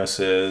their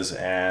bonuses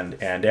and.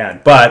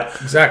 But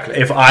exactly,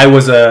 if I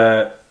was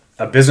a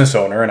business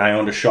owner and I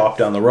owned a shop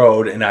down the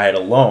road and I had a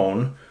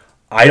loan,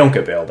 I don't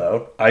get bailed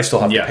out. I still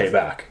have to pay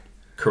back.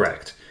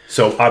 Correct.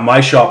 So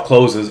my shop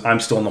closes, I'm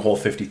still in the whole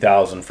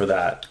 $50,000 for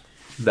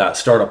that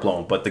startup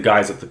loan, but the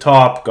guys at the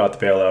top got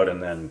the bailout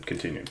and then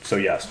continued. So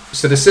yes.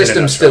 So the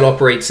system still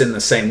operates in the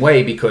same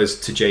way, because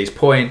to Jay's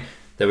point,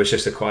 there was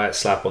just a quiet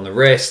slap on the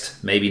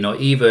wrist, maybe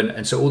not even.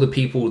 And so all the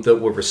people that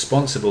were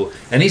responsible,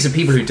 and these are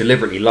people who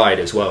deliberately lied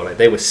as well, like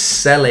they were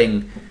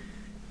selling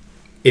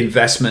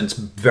investments,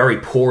 very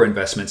poor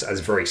investments, as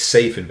very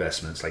safe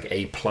investments, like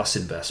A+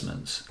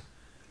 investments.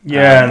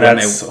 Yeah, and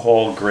that's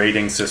whole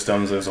grading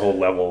systems. There's whole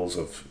levels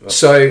of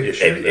so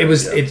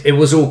it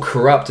was all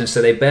corrupt, and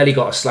so they barely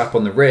got a slap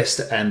on the wrist,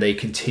 and they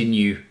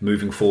continue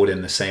moving forward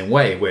in the same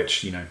way,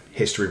 which, you know,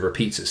 history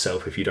repeats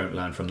itself if you don't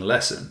learn from the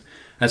lesson.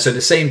 And so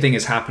the same thing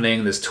is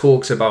happening. There's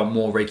talks about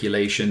more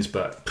regulations,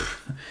 but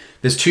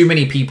there's too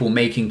many people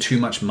making too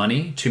much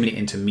money, too many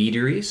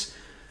intermediaries,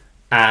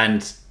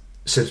 and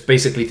so it's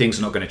basically things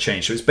are not going to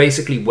change. So it's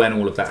basically when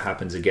all of that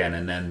happens again,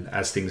 and then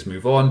as things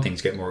move on, things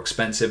get more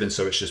expensive, and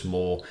so it's just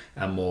more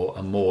and more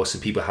and more. So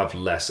people have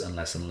less and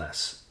less and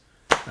less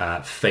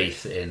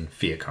faith in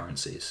fiat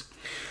currencies.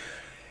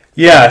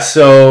 Yeah.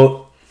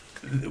 So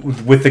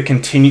with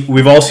the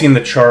we've all seen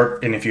the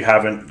chart, and if you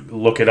haven't,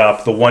 look it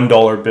up. The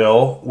 $1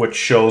 bill, which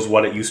shows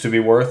what it used to be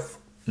worth,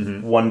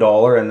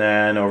 $1, and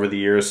then over the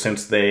years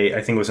since I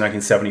think it was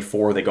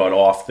 1974, they got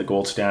off the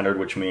gold standard,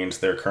 which means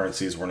their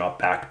currencies were not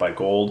backed by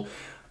gold.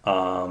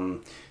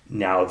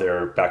 Now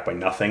they're backed by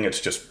nothing;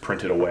 it's just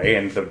printed away,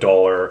 and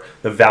the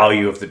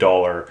value of the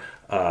dollar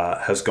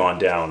has gone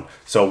down.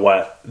 So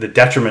what the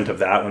detriment of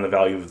that, when the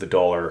value of the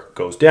dollar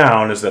goes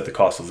down, is that the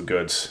cost of the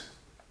goods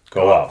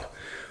go up.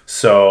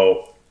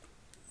 So,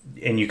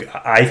 and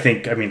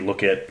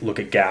look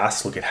at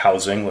gas, look at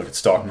housing, look at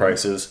stock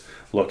prices,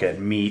 look at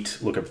meat,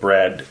 look at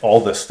bread, all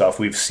this stuff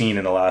we've seen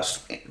in the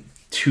last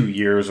 2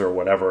 years or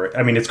whatever.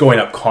 I mean, it's going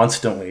up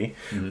constantly,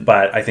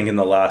 but I think in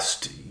the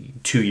last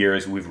 2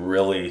 years, we've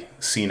really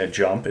seen a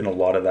jump in a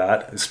lot of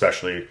that,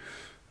 especially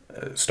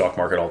stock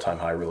market all-time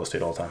high, real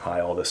estate all-time high,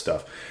 all this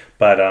stuff.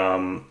 But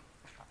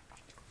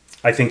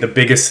I think the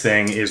biggest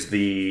thing is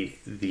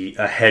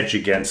a hedge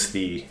against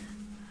the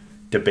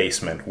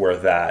debasement, where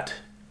that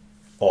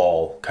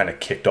all kind of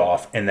kicked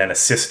off, and then a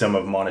system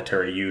of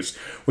monetary use,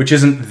 which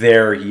isn't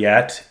there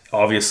yet,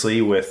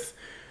 obviously, with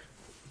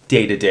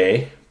day to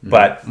day,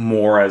 but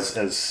more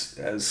as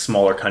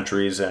smaller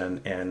countries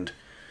and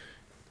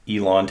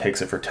Elon takes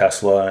it for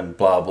Tesla and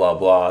blah blah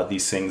blah.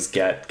 These things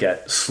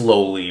get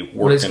slowly worked.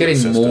 Well, it's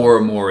getting more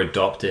and more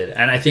adopted,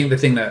 and I think the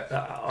thing that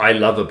I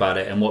love about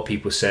it, and what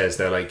people say, is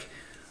they're like,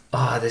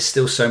 there's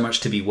still so much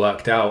to be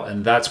worked out,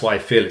 and that's why I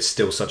feel it's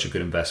still such a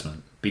good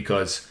investment.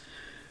 Because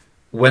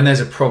when there's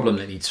a problem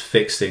that needs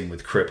fixing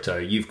with crypto,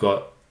 you've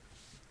got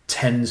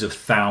tens of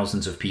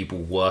thousands of people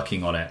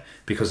working on it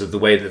because of the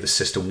way that the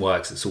system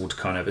works. It's all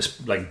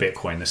it's like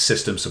Bitcoin. The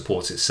system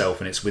supports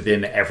itself, and it's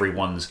within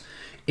everyone's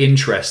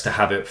interest to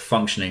have it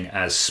functioning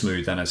as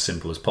smooth and as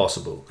simple as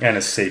possible. And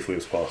as safely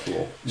as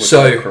possible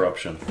without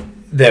corruption.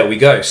 There we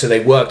go. So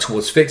they work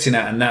towards fixing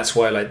that, and that's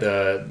why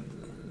the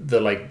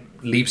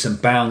leaps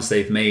and bounds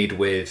they've made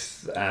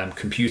with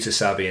computer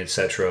savvy,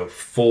 etc.,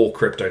 for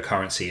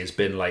cryptocurrency has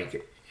been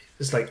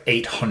it's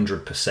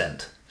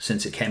 800%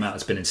 since it came out.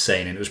 It's been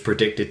insane, and it was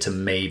predicted to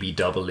maybe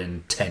double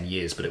in 10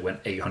 years, but it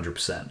went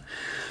 800%.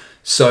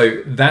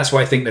 So that's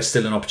why I think there's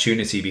still an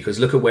opportunity, because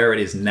look at where it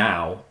is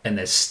now, and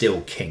there's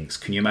still kinks.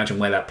 Can you imagine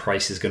where that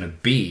price is going to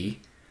be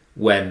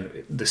when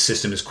the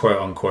system is quote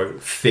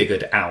unquote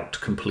figured out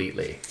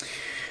completely?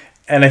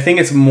 And I think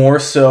it's more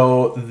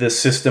so the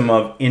system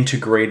of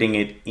integrating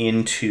it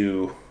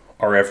into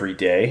our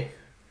everyday.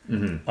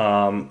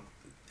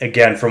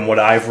 Again, from what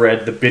I've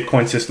read, the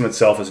Bitcoin system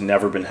itself has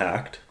never been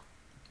hacked.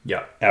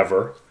 Yeah.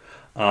 Ever.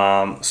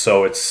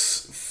 So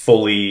it's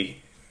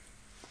fully,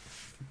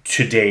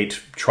 to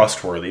date,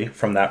 trustworthy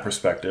from that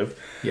perspective.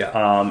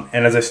 Yeah.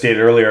 And as I stated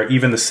earlier,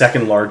 even the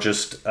second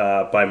largest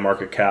by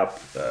market cap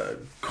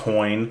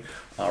coin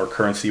or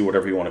currency,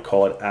 whatever you want to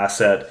call it,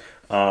 asset,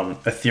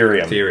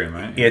 Ethereum,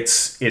 right?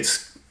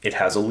 It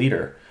has a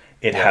leader.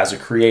 It has a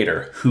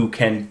creator who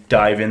can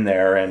dive in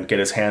there and get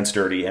his hands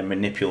dirty and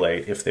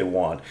manipulate if they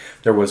want.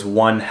 There was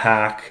one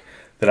hack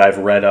that I've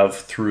read of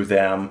through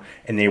them,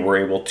 and they were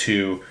able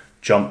to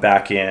jump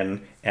back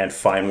in and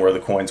find where the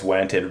coins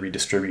went and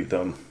redistribute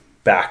them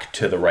back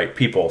to the right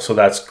people. So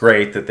that's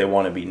great that they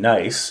want to be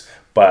nice,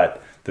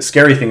 but the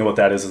scary thing about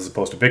that is, as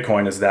opposed to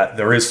Bitcoin, is that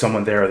there is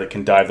someone there that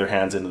can dive their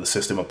hands into the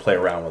system and play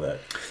around with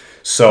it.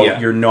 So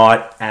you're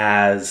not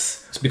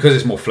as... It's because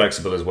it's more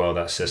flexible as well,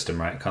 that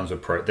system, right? It comes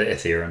with the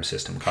Ethereum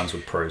system comes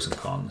with pros and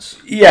cons.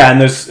 Yeah,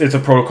 and it's a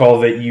protocol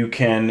that you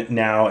can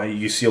now...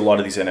 You see a lot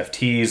of these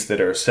NFTs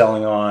that are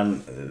selling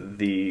on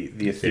the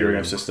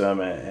Ethereum system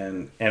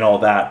and all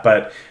that.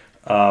 But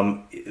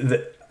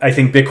I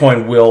think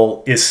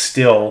Bitcoin is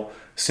still,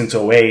 since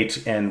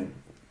 '08, and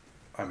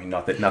I mean,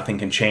 not that nothing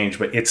can change,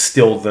 but it's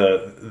still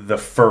the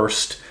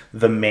first,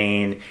 the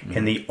main,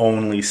 and the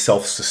only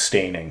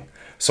self-sustaining.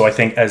 So I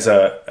think I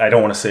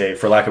don't want to say,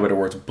 for lack of better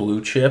words,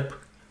 blue chip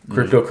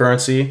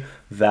cryptocurrency,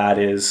 that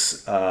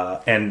is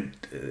the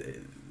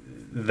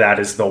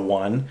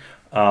one.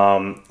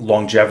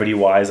 Longevity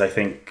wise, I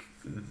think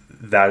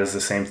that is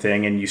the same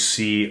thing. And you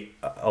see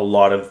a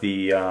lot of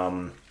the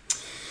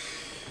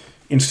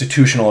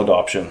institutional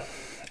adoption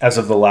as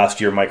of the last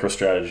year.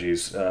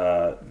 MicroStrategies,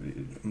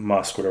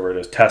 Musk, whatever it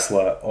is,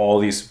 Tesla, all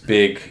these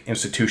big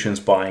institutions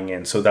buying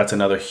in. So that's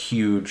another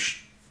huge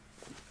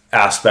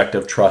aspect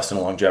of trust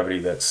and longevity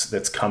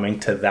that's coming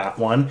to that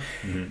one.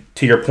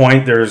 To your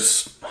point,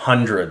 there's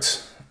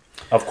hundreds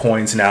of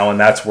coins now, and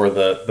that's where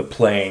the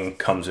playing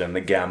comes in,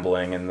 the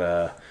gambling and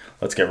the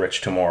let's get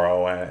rich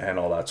tomorrow and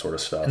all that sort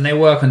of stuff. And they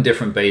work on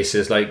different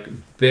bases. Like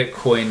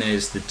Bitcoin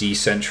is the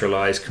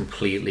decentralized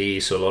completely,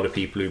 so a lot of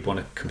people who want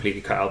to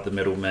completely cut out the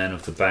middlemen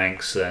of the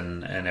banks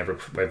and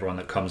everyone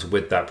that comes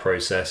with that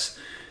process.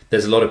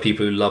 There's a lot of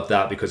people who love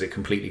that because it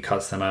completely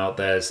cuts them out.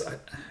 I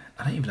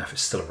don't even know if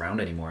it's still around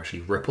anymore,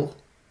 actually. Ripple?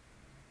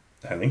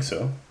 I think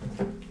so.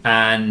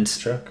 And...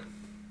 Check.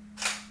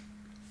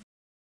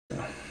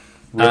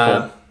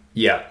 Ripple.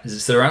 Yeah. Is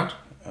it still around?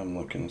 I'm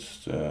looking...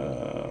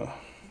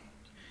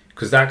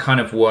 Because that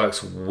kind of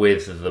works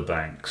with the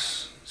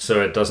banks.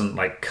 so it doesn't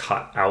like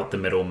cut out the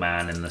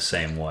middleman in the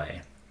same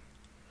way.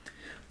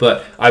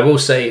 But I will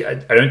say, I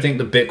don't think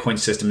the Bitcoin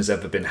system has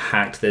ever been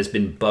hacked. There's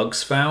been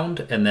bugs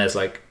found, and there's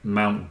like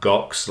Mt.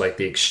 Gox, like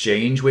the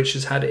exchange, which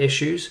has had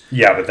issues.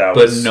 Yeah, but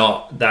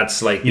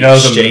that's like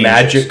the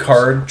magic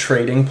card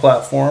trading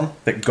platform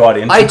that got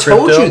into I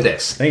crypto? told you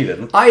this. No, you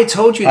didn't. I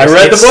told you this. I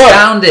read the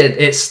book.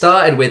 It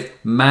started with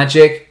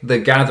Magic the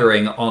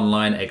Gathering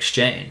online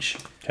exchange.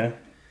 Okay.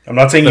 I'm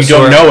not saying you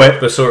don't know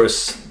it. But sort of,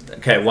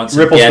 okay, once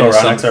Ripple's again,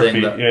 still around. something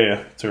XRP. that...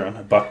 Yeah, it's around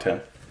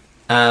 $1.10.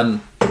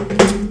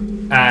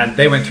 And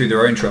they went through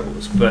their own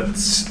troubles, but...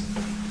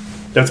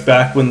 That's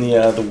back when the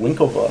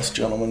Winklevoss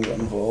gentleman got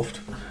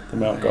involved. The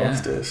Mt.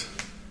 Gox days.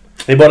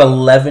 They bought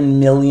 $11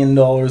 million in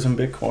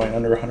Bitcoin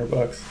under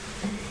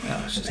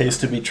 $100. Pays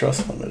to be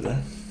trust funded.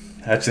 Eh?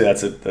 Actually,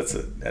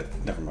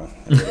 never mind.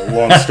 A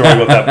long story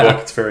about that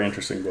book. It's a very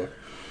interesting book.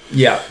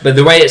 Yeah, but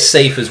the way it's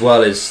safe as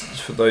well is,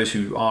 for those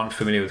who aren't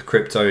familiar with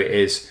crypto,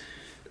 is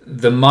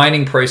the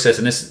mining process,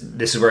 and this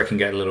is where it can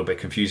get a little bit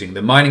confusing.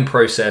 The mining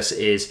process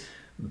is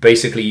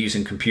basically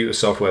using computer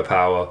software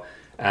power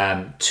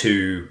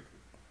to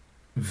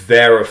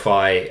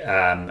verify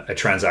a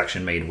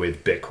transaction made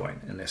with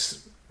Bitcoin in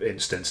this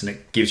instance, and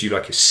it gives you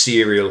like a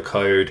serial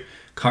code.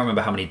 Can't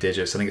remember how many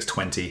digits. I think it's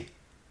 20.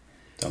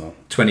 Don't know.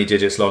 20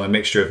 digits long, a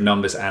mixture of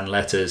numbers and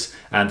letters,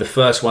 and the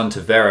first one to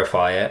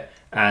verify it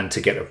and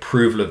to get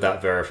approval of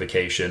that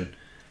verification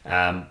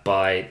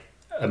by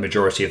a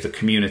majority of the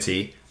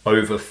community,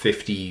 over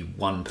 51%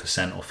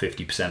 or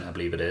 50%, I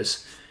believe it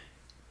is,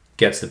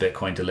 gets the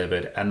Bitcoin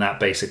delivered, and that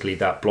basically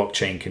that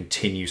blockchain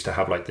continues to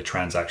have like the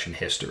transaction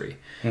history.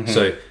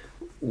 So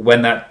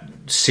when that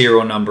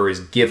serial number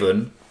is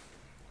given,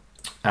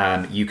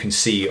 you can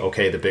see,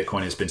 okay, the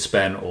Bitcoin has been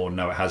spent, or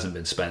no, it hasn't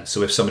been spent.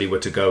 So if somebody were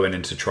to go in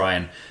and to try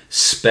and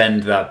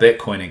spend that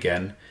Bitcoin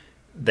again,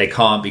 they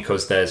can't,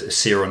 because there's a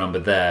serial number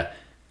there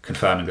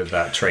confirming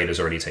that trade has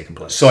already taken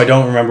place. So I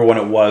don't remember when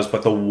it was,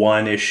 but the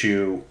one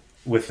issue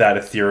with that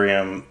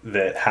Ethereum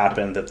that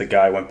happened that the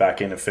guy went back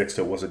in and fixed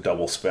it was a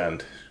double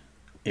spend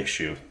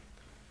issue.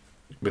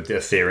 With the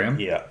Ethereum?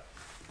 Yeah.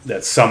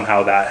 That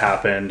somehow that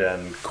happened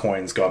and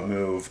coins got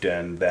moved,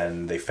 and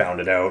then they found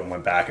it out and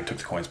went back and took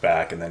the coins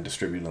back and then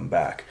distributed them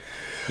back.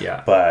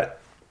 Yeah.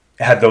 But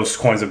had those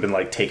coins have been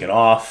like taken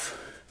off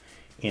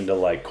into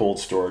like cold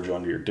storage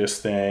under your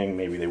disk thing,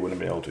 maybe they wouldn't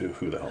have been able to.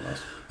 Who the hell knows?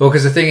 Well,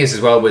 because the thing is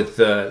as well with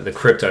the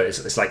crypto,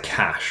 it's like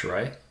cash,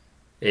 right?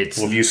 If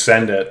you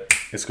send it,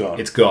 it's gone.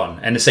 It's gone.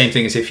 And the same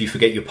thing is if you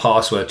forget your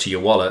password to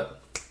your wallet,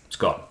 it's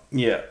gone.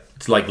 Yeah.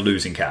 It's like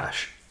losing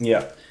cash.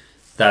 Yeah.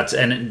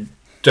 And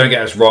don't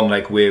get us wrong,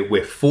 like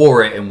we're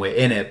for it and we're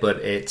in it, but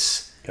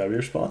it's gotta be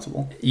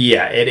responsible.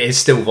 Yeah, it is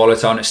still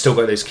volatile, and it's still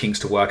got those kinks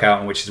to work out,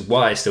 and which is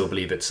why I still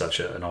believe it's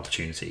such an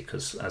opportunity.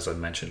 Because as I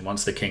mentioned,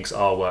 once the kinks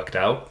are worked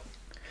out,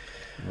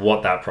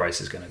 what that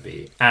price is going to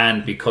be,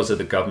 and because of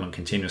the government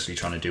continuously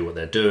trying to do what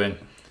they're doing,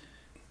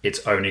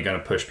 it's only going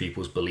to push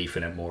people's belief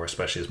in it more,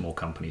 especially as more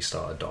companies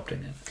start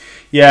adopting it.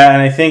 Yeah,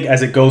 and I think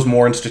as it goes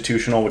more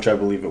institutional, which I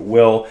believe it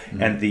will,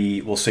 and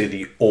we'll say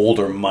the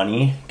older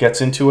money gets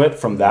into it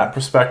from that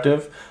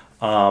perspective,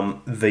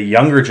 the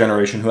younger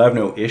generation who have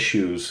no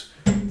issues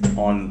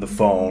on the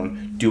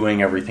phone,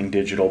 doing everything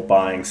digital,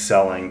 buying,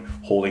 selling,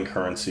 holding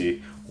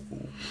currency,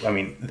 I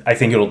mean, I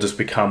think it'll just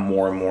become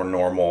more and more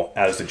normal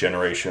as the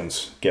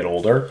generations get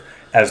older,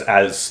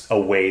 as a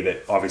way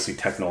that obviously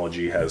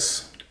technology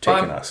has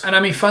taken us. And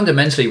I mean,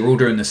 fundamentally, we're all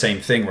doing the same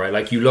thing, right?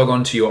 Like you log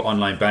on to your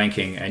online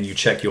banking and you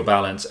check your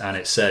balance and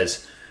it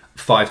says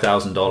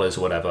 $5,000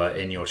 or whatever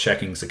in your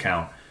checkings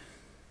account.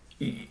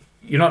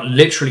 You're not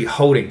literally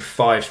holding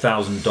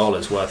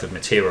 $5,000 worth of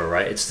material,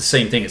 right? It's the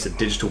same thing. It's a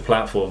digital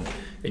platform.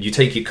 And you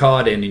take your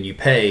card in and you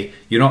pay.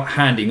 You're not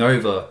handing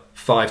over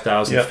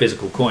 5,000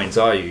 physical coins,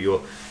 are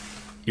you?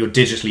 You're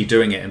digitally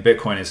doing it, and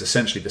Bitcoin is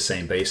essentially the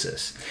same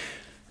basis.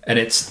 And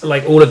it's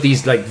like all of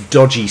these like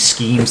dodgy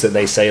schemes that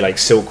they say, like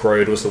Silk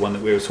Road was the one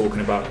that we were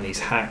talking about, and these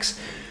hacks.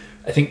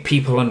 I think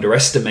people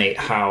underestimate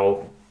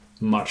how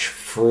much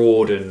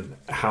fraud and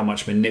how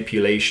much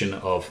manipulation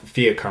of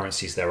fiat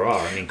currencies there are.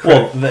 I mean,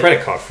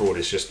 credit card fraud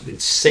is just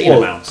insane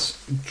amounts.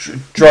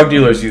 Drug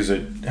dealers use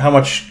it. How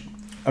much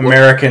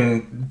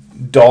American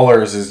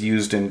dollars is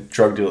used in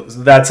drug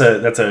deals? That's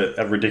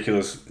a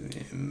ridiculous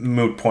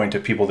moot point to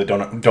people that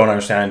don't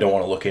understand and don't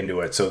want to look into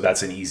it. So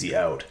that's an easy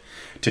out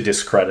to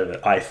discredit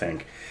it, I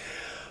think.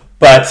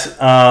 But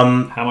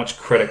how much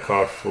credit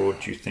card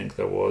fraud do you think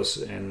there was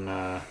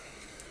in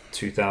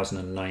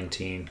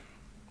 2019?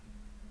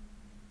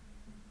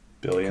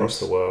 Billions across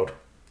the world.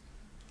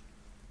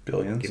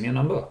 Billions. Give me a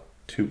number.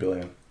 2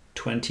 billion.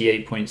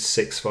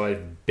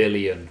 28.65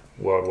 billion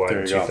worldwide.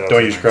 There you go.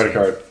 Don't use credit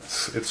card.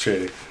 It's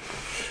shady.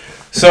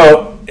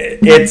 So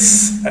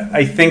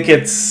I think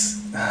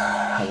it's.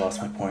 I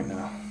lost my point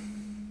now.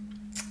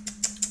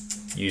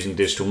 Using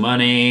digital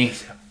money.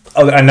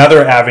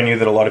 Another avenue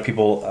that a lot of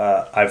people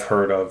I've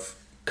heard of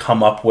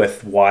come up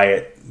with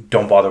why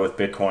don't bother with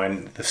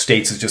Bitcoin. The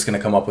States is just going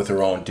to come up with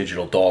their own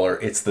digital dollar.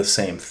 It's the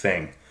same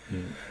thing.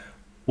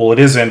 Well, it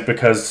isn't,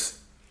 because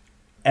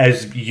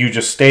as you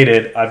just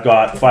stated, I've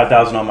got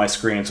 5,000 on my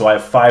screen. So I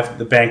have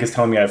the bank is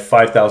telling me I have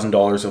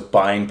 $5,000 of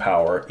buying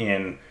power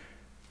in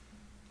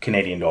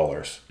Canadian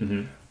dollars.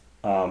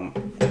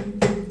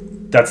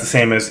 That's the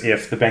same as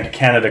if the Bank of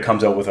Canada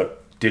comes out with a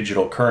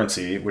digital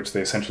currency, which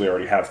they essentially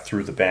already have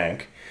through the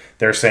bank.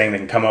 They're saying they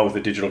can come out with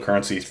a digital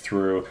currency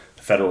through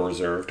the Federal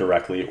Reserve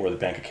directly or the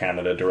Bank of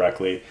Canada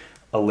directly,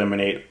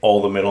 eliminate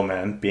all the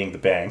middlemen, being the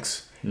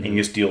banks, and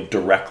you just deal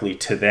directly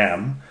to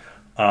them.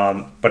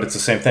 But it's the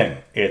same thing.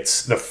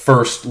 It's the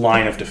first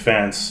line of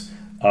defense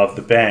of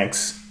the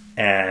banks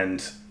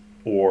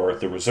or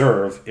the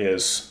reserve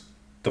is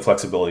the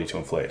flexibility to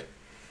inflate,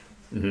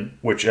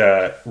 which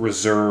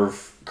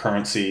reserve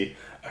currency,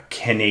 a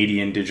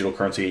Canadian digital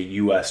currency, a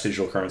U.S.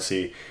 digital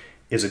currency,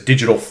 is a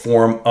digital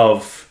form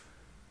of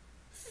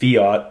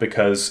fiat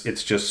because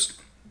it's just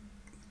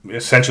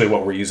essentially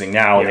what we're using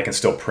now, and they can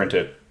still print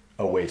it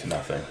away to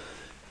nothing,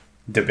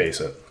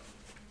 debase it.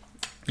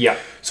 Yeah.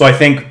 So I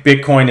think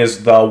Bitcoin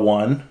is the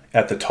one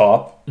at the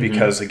top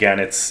because again,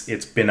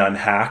 it's been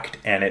unhacked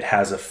and it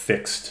has a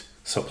fixed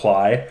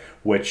supply,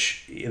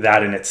 which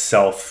that in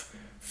itself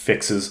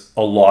fixes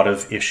a lot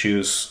of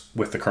issues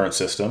with the current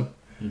system.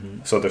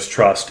 So there's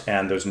trust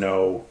and there's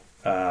no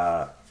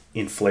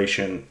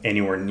inflation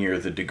anywhere near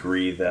the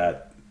degree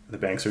that the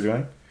banks are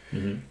doing.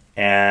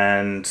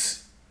 And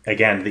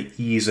again, the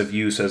ease of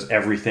use as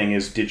everything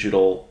is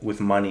digital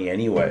with money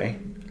anyway.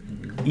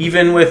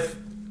 Even with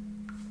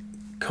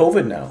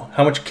COVID now,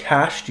 how much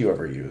cash do you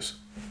ever use?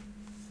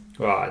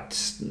 Well,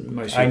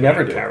 most I people never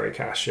don't do. carry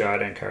cash. Yeah, I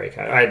don't carry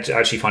cash. I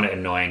actually find it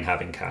annoying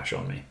having cash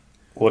on me.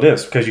 Well, it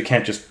is because you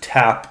can't just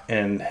tap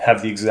and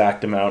have the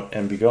exact amount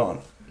and be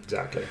gone.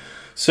 Exactly.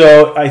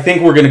 So I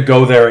think we're going to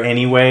go there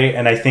anyway,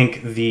 and I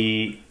think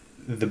the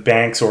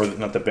banks, or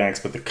not the banks,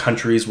 but the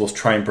countries will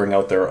try and bring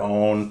out their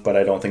own, but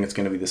I don't think it's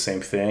going to be the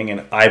same thing,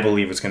 and I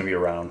believe it's going to be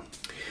around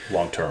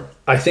long term.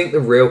 I think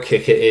the real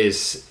kicker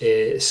is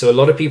so a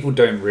lot of people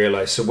don't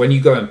realize. So when you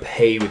go and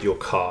pay with your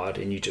card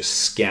and you just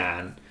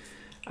scan,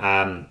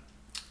 a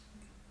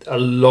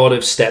lot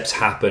of steps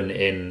happen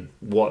in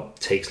what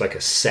takes like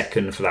a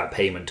second for that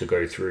payment to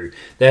go through.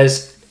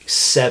 There's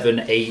 7,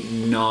 8,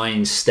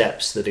 9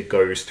 steps that it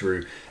goes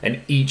through,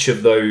 and each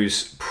of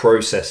those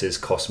processes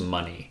cost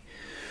money.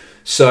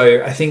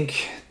 So I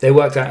think they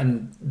worked out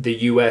in the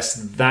US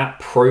that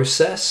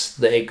process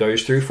that it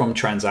goes through from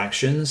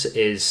transactions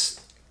is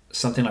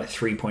something like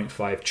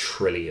 3.5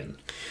 trillion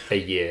a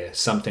year,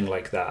 something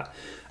like that.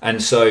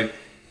 And so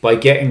by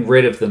getting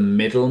rid of the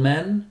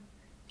middlemen,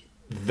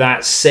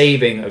 that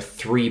saving of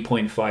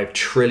 3.5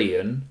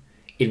 trillion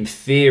in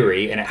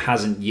theory, and it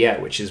hasn't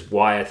yet, which is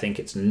why I think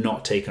it's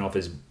not taken off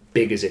as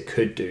big as it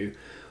could do,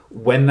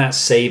 when that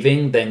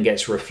saving then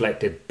gets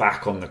reflected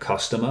back on the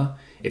customer,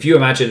 if you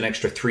imagine an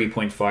extra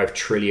 3.5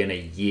 trillion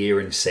a year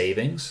in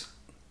savings,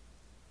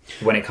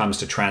 when it comes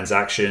to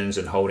transactions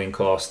and holding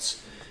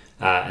costs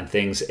and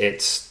things,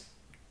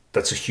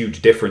 that's a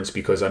huge difference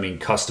because, I mean,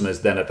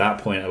 customers then at that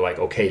point are like,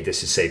 okay,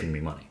 this is saving me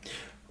money.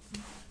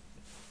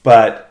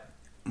 But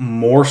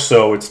more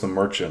so, it's the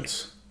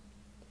merchants.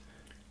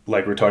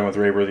 Like we were talking with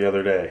Raber the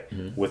other day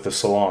with the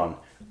salon.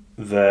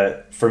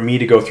 For me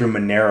to go through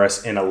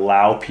Moneris and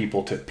allow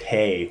people to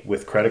pay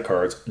with credit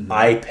cards,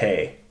 I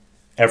pay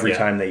every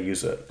time they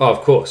use it. Oh,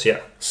 of course,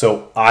 yeah.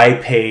 So I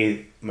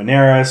pay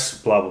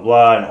Moneris, blah, blah,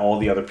 blah, and all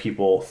the other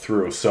people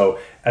through. So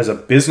as a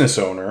business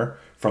owner,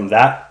 from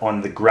that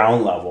on the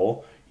ground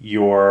level,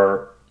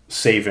 you're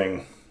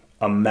saving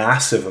a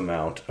massive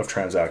amount of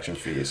transaction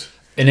fees.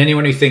 And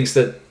anyone who thinks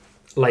that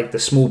like the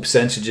small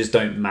percentages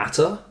don't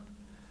matter,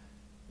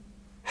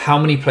 how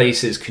many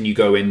places can you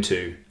go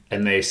into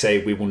and they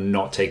say we will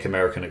not take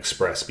American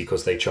Express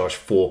because they charge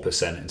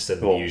 4% instead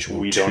of the usual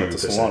 2%? We don't at the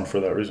salon for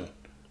that reason.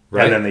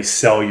 Right? And then they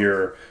sell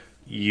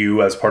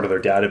you as part of their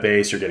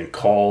database. You're getting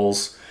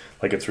calls.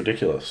 Like, it's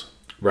ridiculous.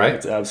 Right?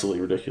 It's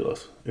absolutely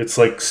ridiculous. It's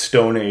like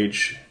Stone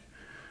Age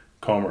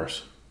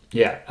commerce.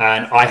 Yeah,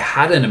 and I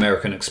had an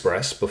American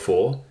Express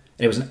before,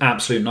 and it was an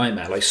absolute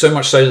nightmare. Like, so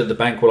much so that the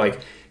bank were like,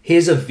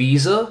 here's a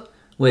Visa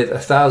with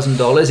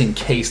 $1,000 in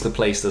case the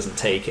place doesn't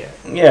take it.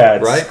 Yeah,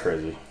 it's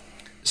crazy.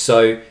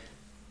 So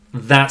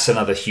that's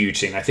another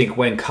huge thing. I think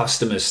when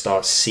customers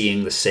start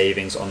seeing the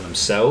savings on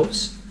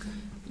themselves,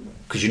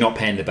 because you're not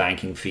paying the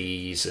banking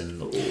fees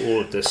and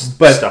all of this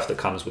stuff that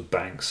comes with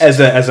banks. As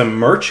a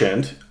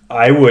merchant,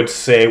 I would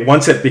say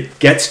once it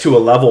gets to a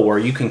level where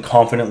you can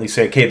confidently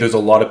say, okay, there's a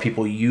lot of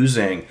people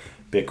using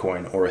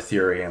Bitcoin or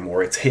Ethereum,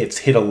 or it's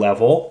hit a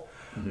level,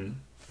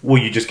 will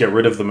you just get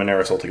rid of the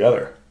Moneris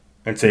altogether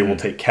and say we'll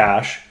take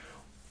cash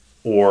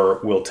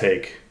or we'll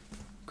take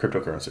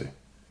cryptocurrency?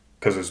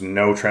 Because there's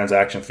no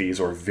transaction fees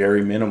or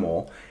very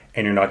minimal,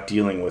 and you're not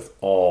dealing with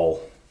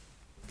all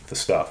the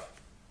stuff.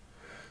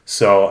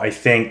 So I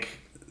think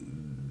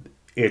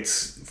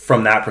it's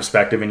from that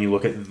perspective, and you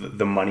look at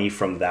the money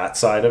from that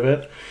side of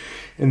it,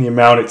 and the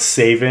amount it's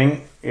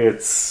saving, I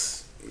think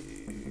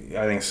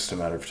it's just a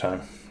matter of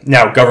time.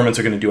 Now, governments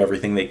are going to do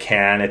everything they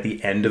can at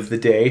the end of the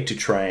day to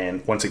try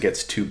and, once it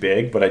gets too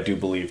big, but I do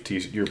believe, to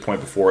your point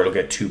before, it'll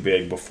get too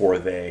big before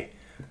they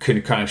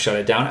can kind of shut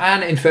it down.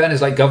 And in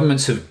fairness, like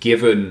governments have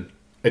given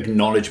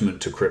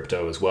acknowledgement to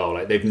crypto as well.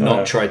 Like they've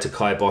not tried to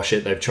kibosh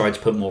it. They've tried to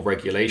put more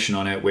regulation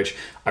on it, which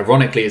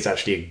ironically is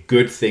actually a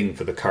good thing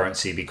for the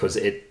currency because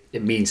it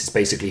means it's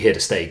basically here to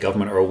stay.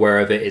 Government are aware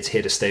of it. It's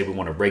here to stay. We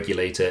want to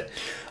regulate it.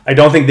 I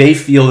don't think they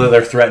feel that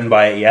they're threatened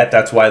by it yet.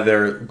 That's why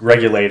they're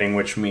regulating,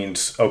 which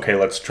means, okay,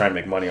 let's try and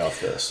make money off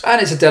this. And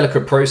it's a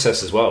delicate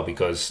process as well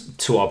because,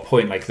 to our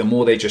point, like the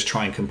more they just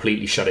try and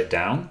completely shut it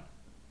down,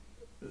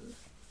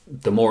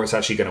 the more it's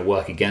actually going to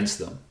work against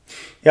them.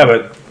 Yeah,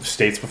 but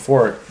states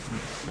before,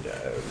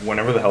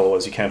 whenever the hell it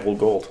was, you can't hold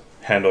gold.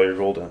 Hand all your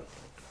gold in.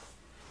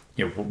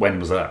 Yeah, when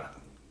was that?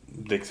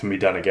 It can be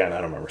done again.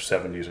 I don't remember,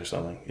 70s or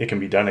something. It can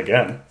be done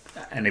again.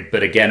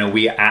 But again,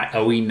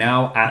 are we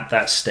now at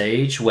that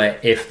stage where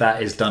if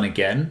that is done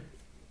again,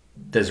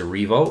 there's a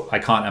revolt? I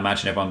can't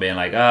imagine everyone being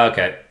like, oh,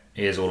 okay,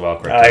 here's all of our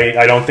crypto.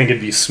 I don't think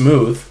it'd be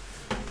smooth,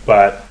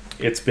 but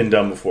it's been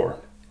done before.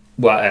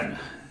 Well, and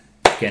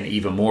again,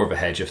 even more of a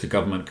hedge if the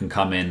government can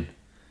come in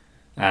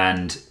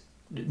and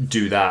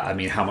do that. I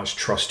mean, how much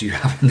trust do you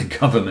have in the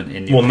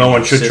government? Well, no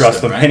one should system,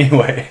 trust them, right?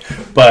 Anyway.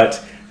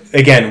 But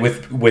again,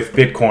 with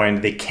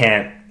Bitcoin, they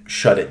can't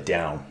shut it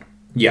down.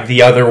 Yeah.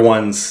 The other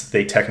ones,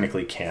 they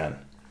technically can.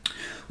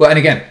 Well, and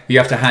again, you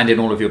have to hand in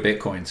all of your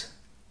Bitcoins.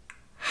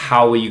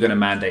 How are you going to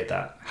mandate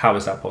that? How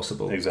is that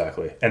possible?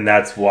 Exactly. And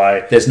that's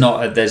why... There's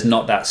not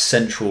that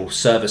central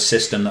service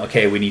system that,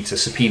 okay, we need to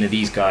subpoena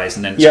these guys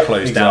and then it's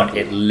closed down.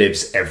 It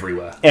lives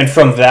everywhere. And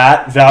from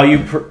that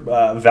value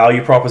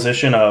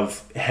proposition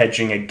of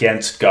hedging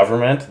against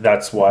government,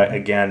 that's why,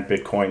 again,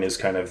 Bitcoin is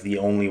kind of the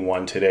only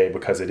one today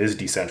because it is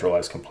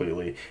decentralized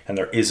completely and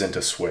there isn't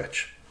a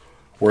switch.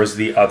 Whereas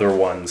the other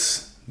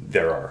ones,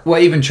 there are.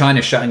 Well, even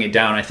China's shutting it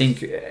down. I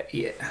think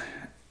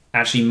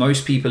actually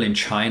most people in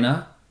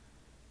China,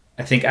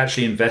 I think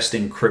actually invest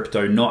in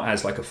crypto not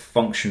as like a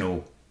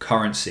functional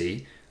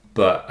currency,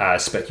 but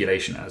as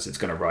speculation, as it's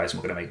going to rise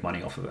and we're going to make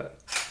money off of it.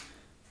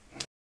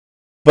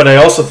 But I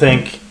also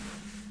think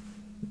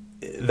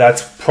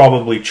that's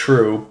probably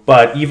true.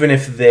 But even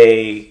if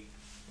they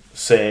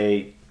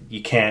say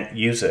you can't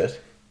use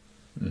it,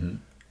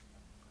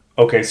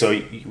 okay, so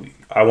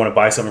I want to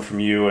buy something from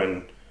you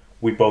and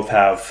we both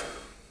have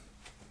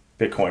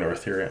Bitcoin or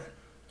Ethereum.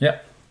 Yeah.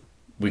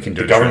 We can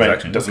do the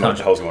government doesn't know what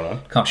the hell's going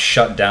on. Can't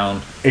shut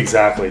down.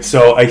 Exactly.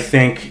 So I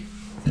think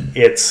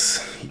it's...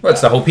 Well,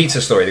 it's the whole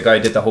pizza story. The guy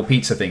who did the whole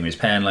pizza thing. He was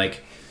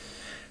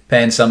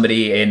paying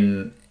somebody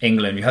in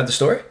England. You heard the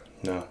story?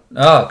 No.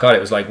 Oh, God. It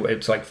was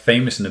like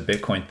famous in the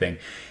Bitcoin thing.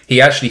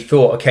 He actually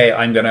thought, okay,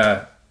 I'm going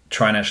to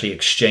try and actually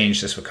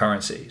exchange this for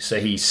currency. So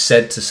he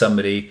said to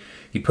somebody,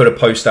 he put a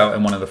post out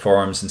in one of the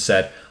forums and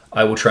said,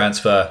 I will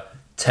transfer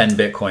 10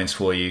 Bitcoins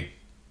for you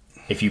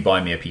if you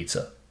buy me a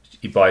pizza.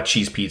 You buy a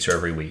cheese pizza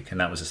every week.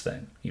 And that was his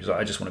thing. He was like,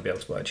 I just want to be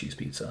able to buy a cheese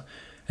pizza.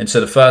 And so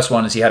the first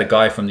one is he had a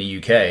guy from the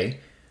UK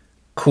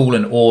call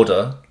and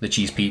order the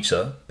cheese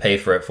pizza, pay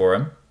for it for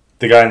him.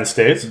 The guy in the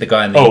States? The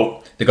guy in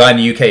the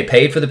UK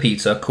paid for the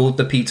pizza, called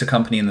the pizza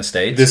company in the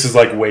States. This is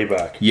like way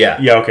back.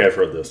 Yeah. Yeah, okay, I've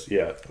heard this.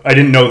 Yeah. I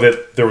didn't know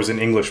that there was an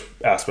English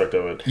aspect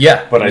of it.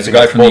 Yeah. But I think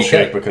it's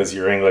bullshit because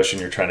you're English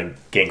and you're trying to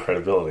gain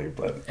credibility.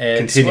 But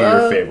continue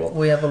your fable.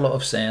 We have a lot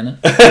of say in it.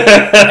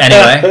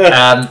 Anyway,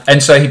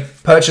 and so he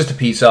purchased a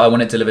pizza. I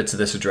want it delivered to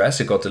this address.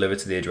 It got delivered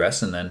to the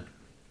address and then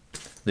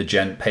the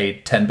gent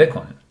paid 10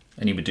 Bitcoin.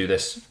 And he would do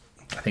this,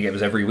 I think it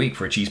was every week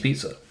for a cheese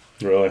pizza.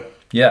 Really?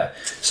 Yeah.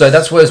 So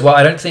that's where as well,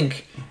 I don't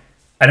think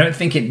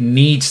it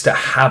needs to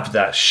have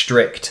that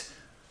strict,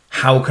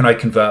 how can I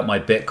convert my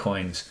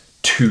Bitcoins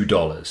to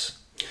dollars?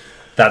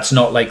 That's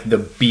not like the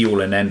be all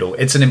and end all.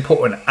 It's an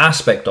important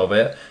aspect of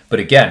it. But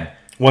again,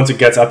 once it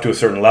gets up to a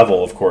certain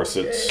level, of course,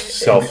 it's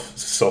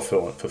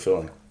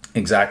self-fulfilling.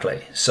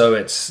 Exactly. So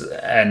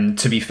and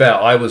to be fair,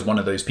 I was one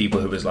of those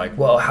people who was like,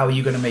 well, how are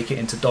you going to make it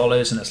into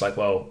dollars? And it's like,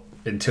 well,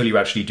 until you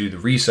actually do the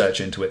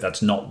research into it,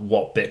 that's not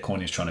what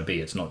Bitcoin is trying to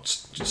be. It's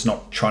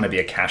not trying to be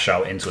a cash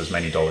out into as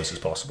many dollars as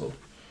possible.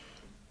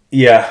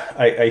 Yeah,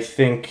 I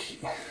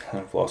think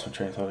I've lost my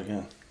train of thought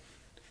again.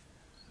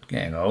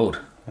 Getting old.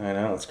 I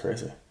know, it's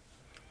crazy.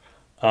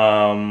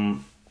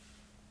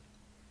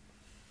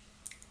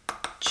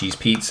 Cheese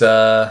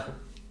pizza.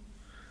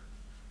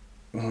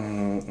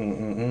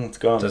 It's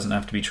gone. Doesn't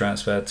have to be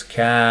transferred to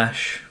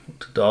cash,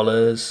 to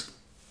dollars.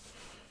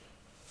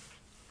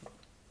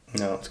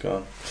 No, it's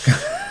gone.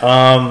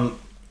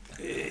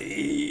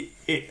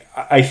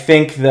 I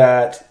think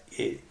that,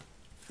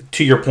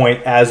 to your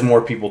point, as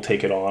more people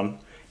take it on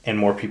and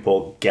more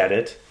people get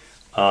it,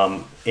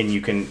 and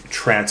you can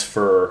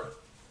transfer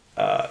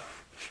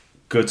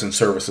goods and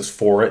services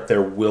for it,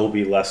 there will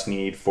be less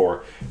need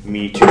for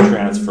me to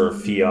transfer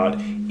fiat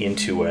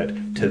into it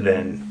to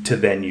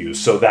then use.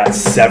 So that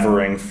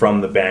severing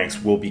from the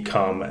banks will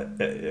become,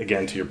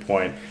 again, to your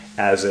point,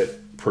 as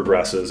it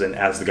progresses and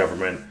as the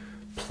government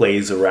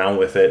plays around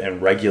with it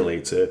and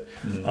regulates it,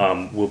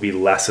 will be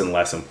less and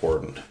less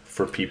important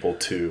for people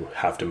to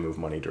have to move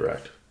money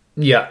direct.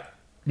 Yeah,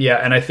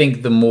 and I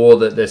think the more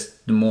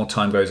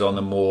time goes on,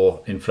 the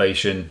more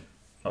inflation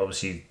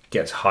obviously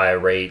gets higher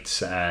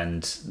rates,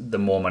 and the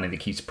more money that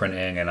keeps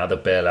printing and other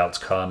bailouts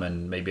come,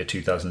 and maybe a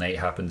 2008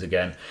 happens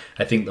again,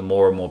 I think the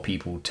more and more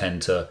people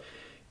tend to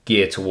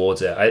gear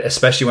towards it.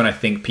 Especially when I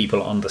think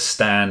people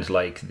understand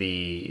like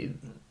the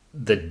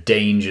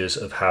dangers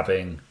of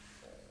having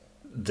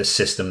the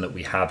system that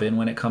we have in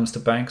when it comes to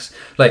banks.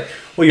 Like,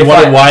 well, you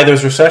wonder why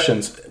there's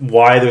recessions,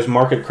 why there's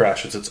market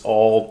crashes. It's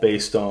all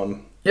based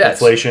on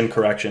inflation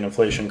correction.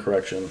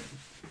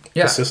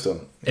 Yeah, the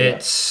system.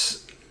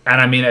 And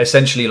I mean,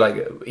 essentially,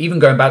 like even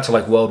going back to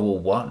like World War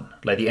One,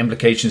 like the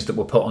implications that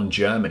were put on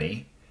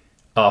Germany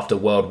after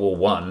World War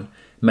One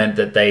meant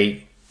that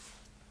they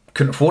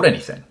couldn't afford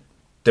anything.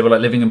 They were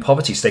like living in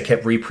poverty, so they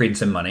kept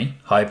reprinting money,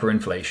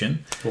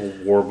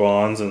 hyperinflation, war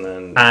bonds, and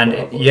then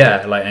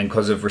and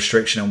because of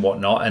restriction and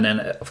whatnot, and then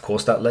of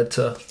course that led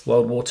to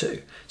World War Two.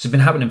 So it's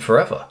been happening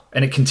forever,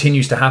 and it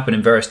continues to happen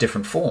in various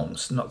different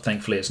forms. Not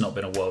thankfully, it's not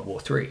been a World War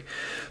Three,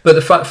 but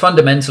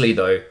fundamentally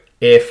though,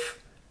 if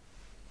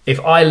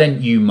I lent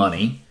you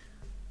money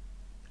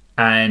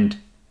and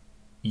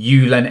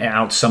you lent it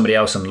out to somebody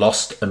else and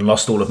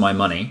lost all of my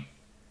money,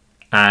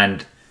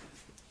 and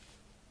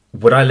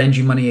would I lend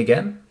you money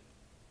again?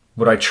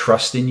 Would I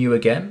trust in you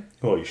again?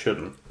 Well, you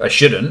shouldn't. I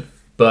shouldn't,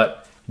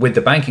 but with the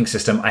banking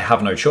system, I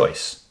have no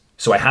choice.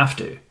 So I have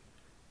to.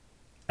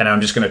 And I'm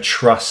just going to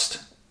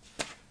trust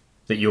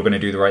that you're going to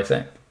do the right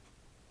thing.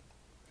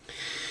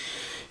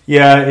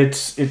 Yeah,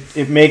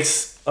 it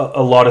makes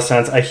a lot of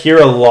sense. I hear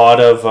a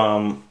lot of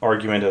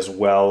argument as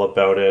well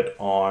about it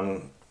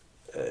on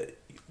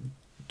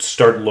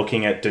start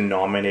looking at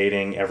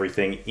denominating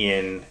everything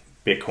in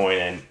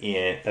Bitcoin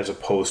and as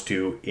opposed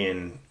to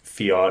in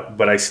fiat,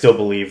 but I still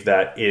believe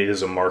that it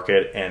is a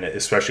market, and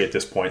especially at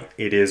this point,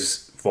 it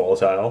is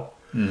volatile.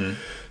 Mm-hmm.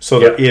 So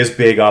there is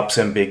big ups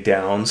and big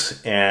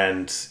downs,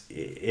 and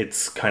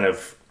it's kind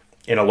of,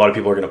 and a lot of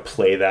people are going to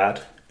play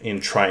that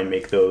and try and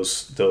make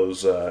those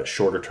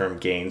shorter term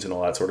gains and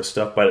all that sort of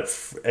stuff. But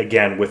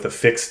again, with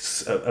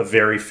a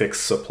very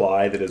fixed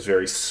supply that is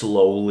very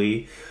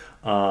slowly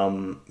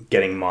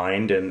getting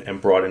mined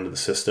and brought into the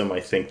system,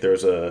 I think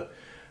there's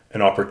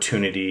an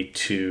opportunity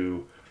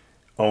to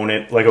own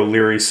it. Like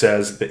O'Leary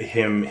says that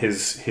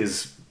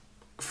his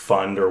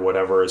fund or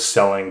whatever is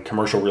selling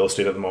commercial real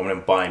estate at the moment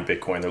and buying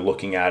Bitcoin. They're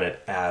looking at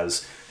it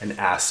as an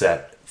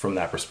asset from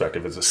that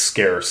perspective, as a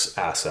scarce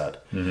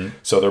asset. Mm-hmm.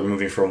 So they're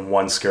moving from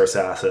one scarce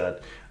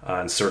asset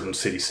in certain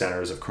city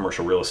centers of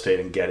commercial real estate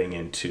and getting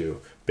into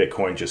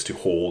Bitcoin just to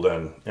hold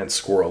and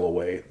squirrel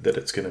away that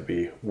it's going to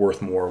be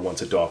worth more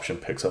once adoption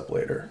picks up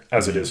later,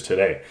 as it is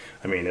today.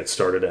 I mean, it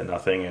started at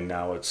nothing and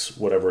now it's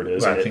whatever it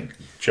is, and I think it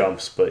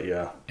jumps, but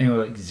yeah. I think it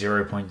was like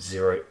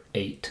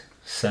 0.08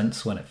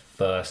 cents when it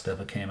first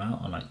ever came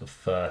out on like the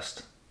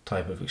first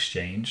type of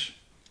exchange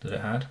that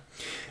it had.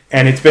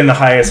 And it's been the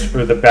highest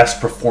or the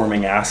best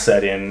performing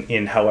asset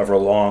in however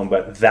long,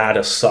 but that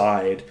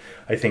aside,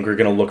 I think we're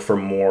going to look for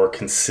more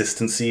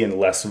consistency and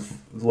less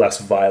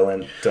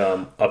violent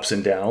ups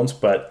and downs.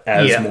 But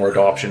as more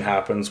adoption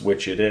happens,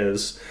 which it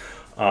is,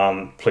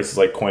 places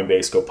like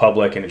Coinbase go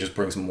public and it just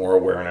brings more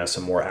awareness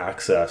and more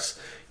access.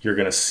 You're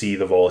going to see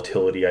the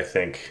volatility, I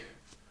think,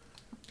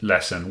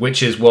 lessen,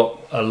 which is what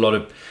a lot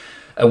of...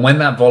 And when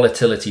that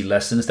volatility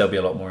lessens, there'll be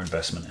a lot more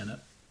investment in it.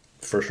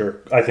 For sure.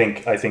 I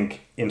think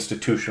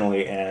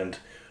institutionally and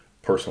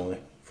personally.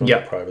 From the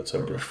private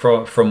sector,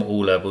 from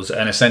all levels,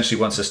 and essentially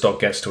once the stock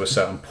gets to a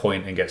certain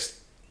point and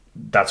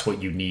that's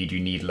what you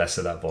need less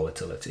of that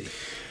volatility.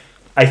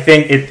 I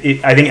think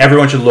I think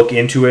everyone should look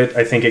into it.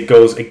 I think it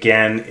goes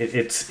again.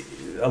 It's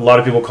a lot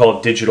of people call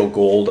it digital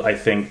gold. I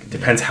think it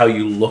depends how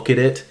you look at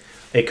it.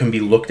 It can be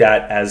looked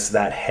at as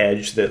that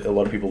hedge that a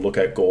lot of people look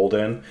at gold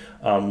in.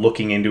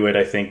 Looking into it,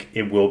 I think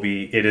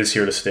it is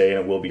here to stay and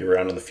it will be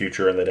around in the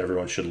future, and that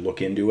everyone should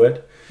look into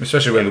it.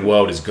 Especially where the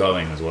world is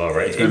going as well,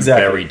 right? It's going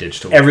very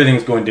digital.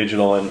 Everything's going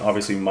digital, and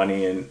obviously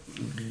money and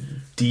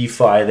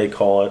DeFi, they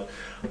call it,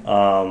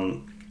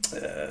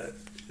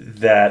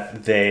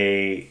 that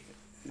they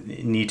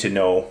need to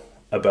know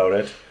about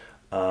it.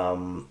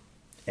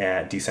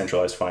 And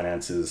decentralized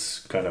finance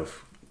is kind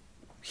of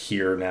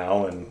here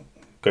now and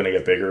going to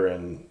get bigger,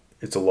 and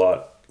it's a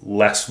lot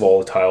less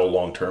volatile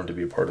long term to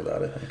be a part of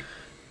that, I think.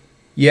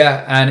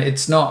 Yeah, and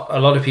it's not, a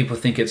lot of people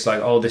think it's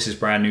like, oh, this is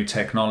brand new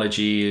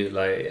technology.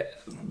 Like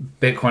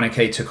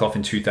Bitcoin took off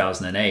in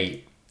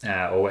 2008,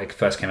 or it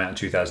first came out in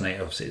 2008.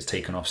 Obviously, it's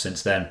taken off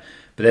since then.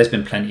 But there's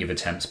been plenty of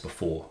attempts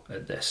before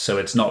at this, so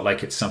it's not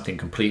like it's something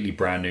completely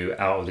brand new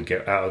out of the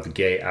gate,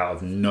 out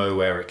of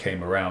nowhere. It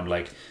came around.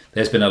 Like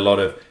there's been a lot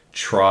of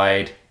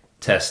tried,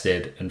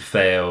 tested, and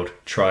failed.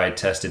 Tried,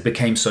 tested,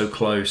 became so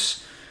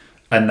close.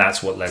 And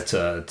that's what led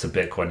to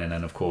Bitcoin. And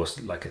then, of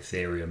course, like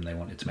Ethereum, they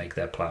wanted to make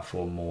their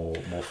platform more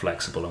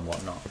flexible and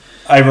whatnot.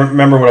 I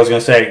remember what I was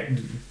going to say.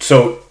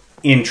 So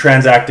in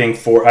transacting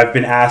I've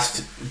been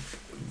asked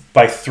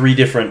by 3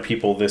 different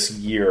people this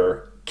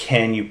year,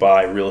 can you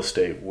buy real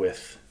estate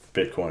with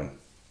Bitcoin?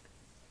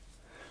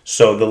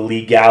 So the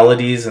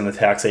legalities and the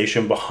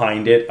taxation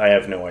behind it, I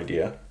have no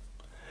idea.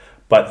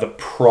 But the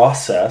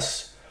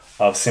process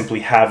of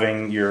simply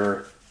having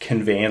your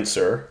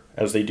conveyancer,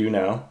 as they do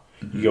now.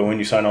 You go in,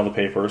 you sign all the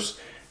papers,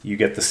 you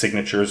get the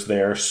signatures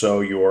there,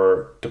 so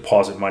your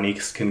deposit money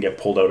can get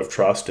pulled out of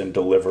trust and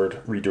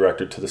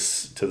redirected to the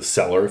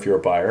seller if you're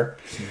a buyer.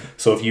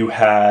 So if you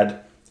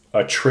had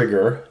a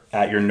trigger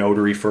at your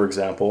notary, for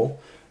example,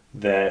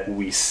 that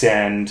we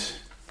send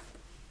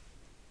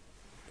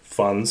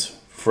funds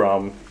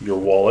from your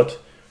wallet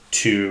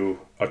to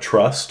a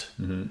trust,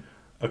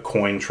 a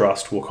coin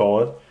trust we'll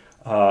call it,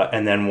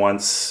 and then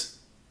once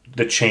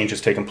the change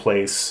has taken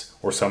place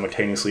or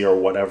simultaneously or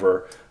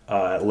whatever,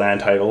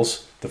 land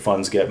titles, the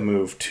funds get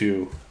moved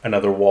to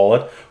another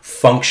wallet.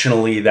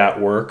 Functionally that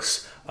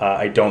works.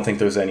 I don't think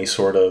there's any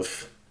sort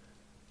of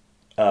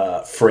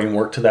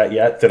framework to that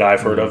yet that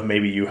I've heard of.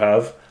 Maybe you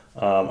have.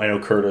 I know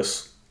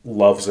Curtis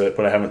loves it,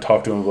 but I haven't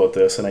talked to him about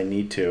this, and I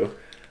need to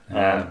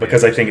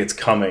because I think it's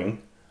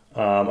coming.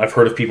 I've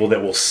heard of people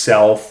that will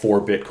sell for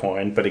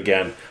Bitcoin, but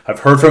again, I've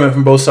heard from it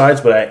from both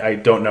sides, but I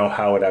don't know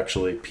how it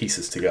actually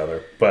pieces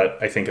together. But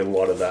I think a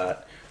lot of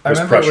that,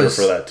 there's pressure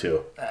for that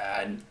too.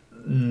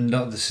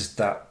 Not this is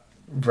that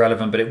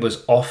relevant, but it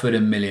was offered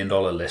 $1 million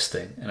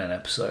listing in an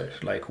episode,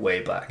 like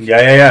way back.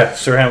 Yeah.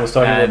 Sirhan was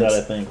talking about that,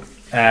 I think,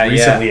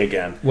 recently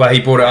again. Well,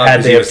 he brought it up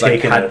because he was like,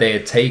 had they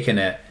had taken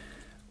it,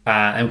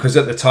 and because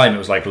at the time it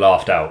was like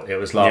laughed out. It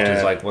was laughed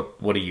as like,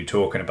 what are you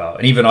talking about?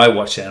 And even I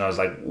watched it and I was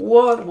like,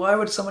 what? Why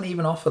would someone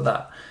even offer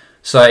that?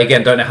 So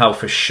again, don't know how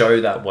for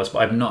show that was, but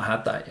I've not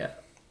had that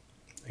yet.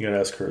 You gotta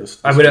ask Curtis.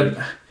 I would have.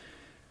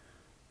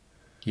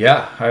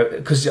 Yeah,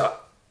 because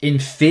in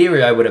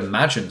theory, I would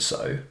imagine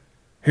so.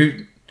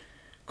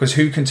 Because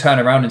who can turn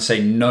around and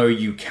say, no,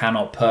 you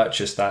cannot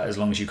purchase that as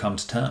long as you come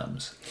to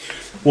terms?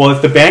 Well,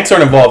 if the banks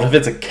aren't involved, if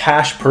it's a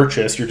cash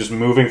purchase, you're just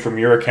moving from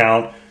your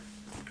account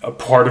a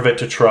part of it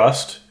to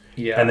trust,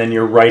 and then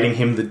you're writing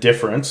him the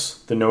difference,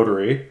 the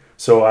notary.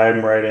 So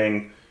I'm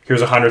writing,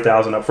 here's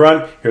 100,000 up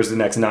front, here's the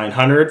next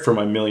 900 for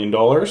my $1 million,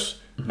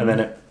 and then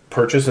it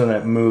purchases and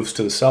it moves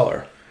to the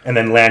seller. And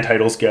then land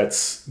titles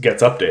gets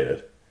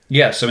updated.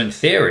 Yeah, so in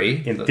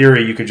theory,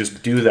 you could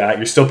just do that.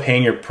 You're still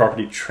paying your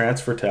property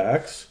transfer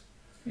tax.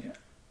 Yeah.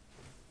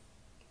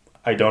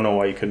 I don't know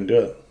why you couldn't do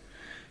it.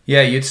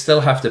 Yeah, you'd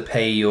still have to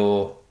pay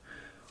your...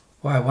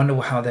 Well, I wonder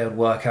how they would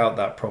work out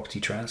that property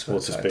transfer tax. Well,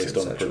 it's just based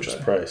on the purchase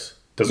price.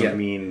 Doesn't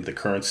mean the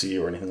currency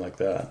or anything like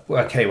that.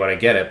 Well, okay, I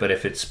get it. But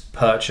if it's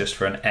purchased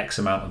for an X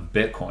amount of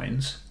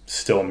Bitcoins...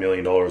 Still $1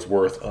 million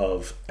worth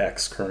of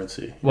X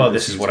currency. Well,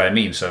 this is what I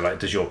mean. So, like,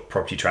 does your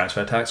property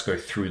transfer tax go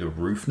through the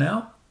roof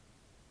now?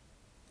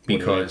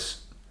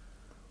 Because,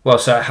 well,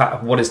 so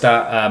what is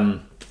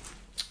that?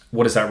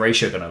 What is that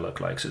ratio going to look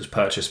like? So it's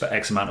purchased for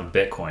X amount of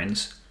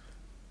Bitcoins,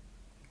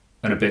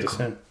 and It'd be the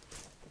same.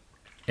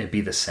 It'd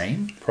be the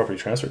same. Property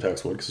transfer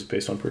tax would, because it's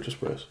based on purchase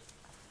price.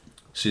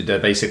 So they're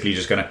basically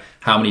just going to,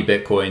 how many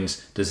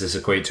Bitcoins does this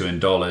equate to in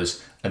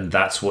dollars, and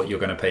that's what you're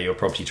going to pay your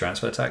property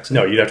transfer tax in?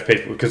 No, you'd have to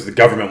pay, because the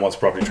government wants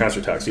property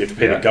transfer tax. So you have to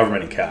pay the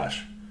government in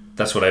cash.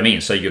 That's what I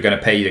mean. So you're going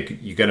to pay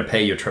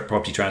your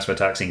property transfer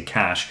tax in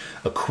cash,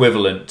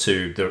 equivalent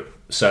to the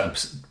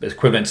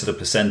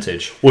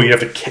percentage. Well,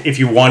 you'd have to, if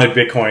you wanted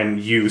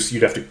Bitcoin use,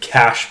 you'd have to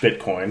cash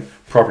Bitcoin.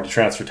 Property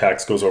transfer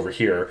tax goes over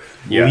here.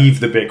 Leave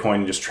the Bitcoin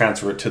and just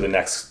transfer it to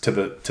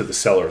the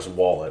seller's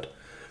wallet.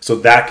 So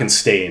that can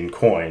stay in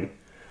coin,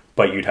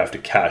 but you'd have to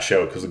cash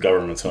out because the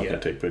government's not going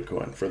to take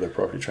Bitcoin for their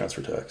property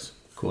transfer tax.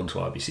 According to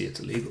RBC, it's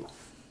illegal.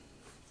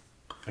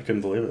 I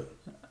couldn't believe it.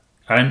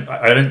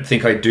 I don't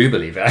think I do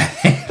believe it.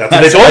 That's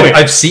what they told me.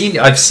 I've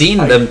seen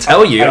them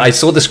tell you. I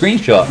saw the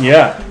screenshot.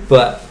 Yeah,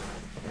 but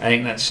I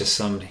think that's just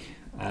somebody.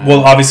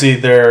 Well, obviously,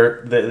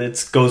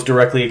 it goes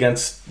directly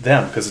against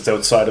them because it's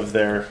outside of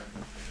their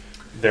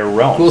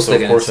realm. Of course, they're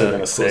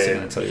going to say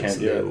you can't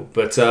do it.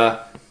 But it's going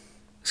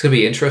to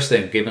be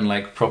interesting, given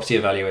like property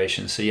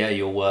evaluation. So yeah,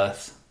 you're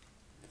worth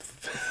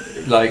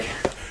like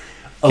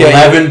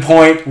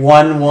 11.1196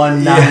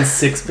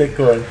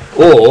 Bitcoin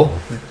or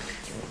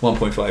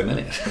 1.5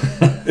 million,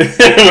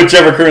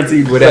 whichever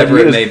currency, whatever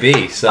it may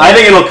be. So I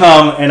think it'll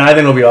come, and I think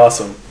it'll be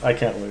awesome. I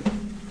can't wait.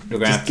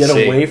 Just get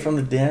away from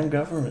the damn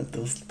government.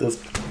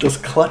 Those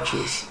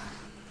clutches.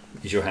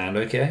 Is your hand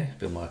okay?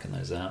 Been working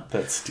those out.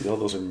 That steel.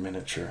 Those are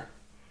miniature.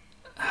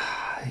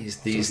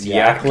 These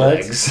yak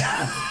legs.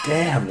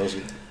 Damn, those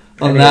are.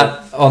 On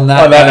that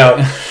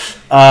note,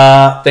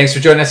 thanks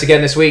for joining us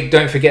again this week.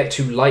 Don't forget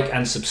to like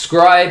and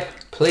subscribe,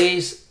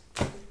 please.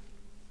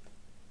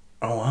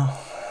 Oh wow.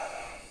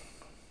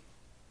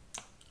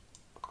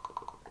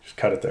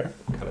 Cut it there.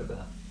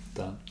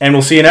 Done. And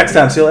we'll see you next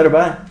time. See you later.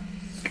 Bye.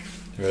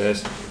 Here it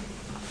is.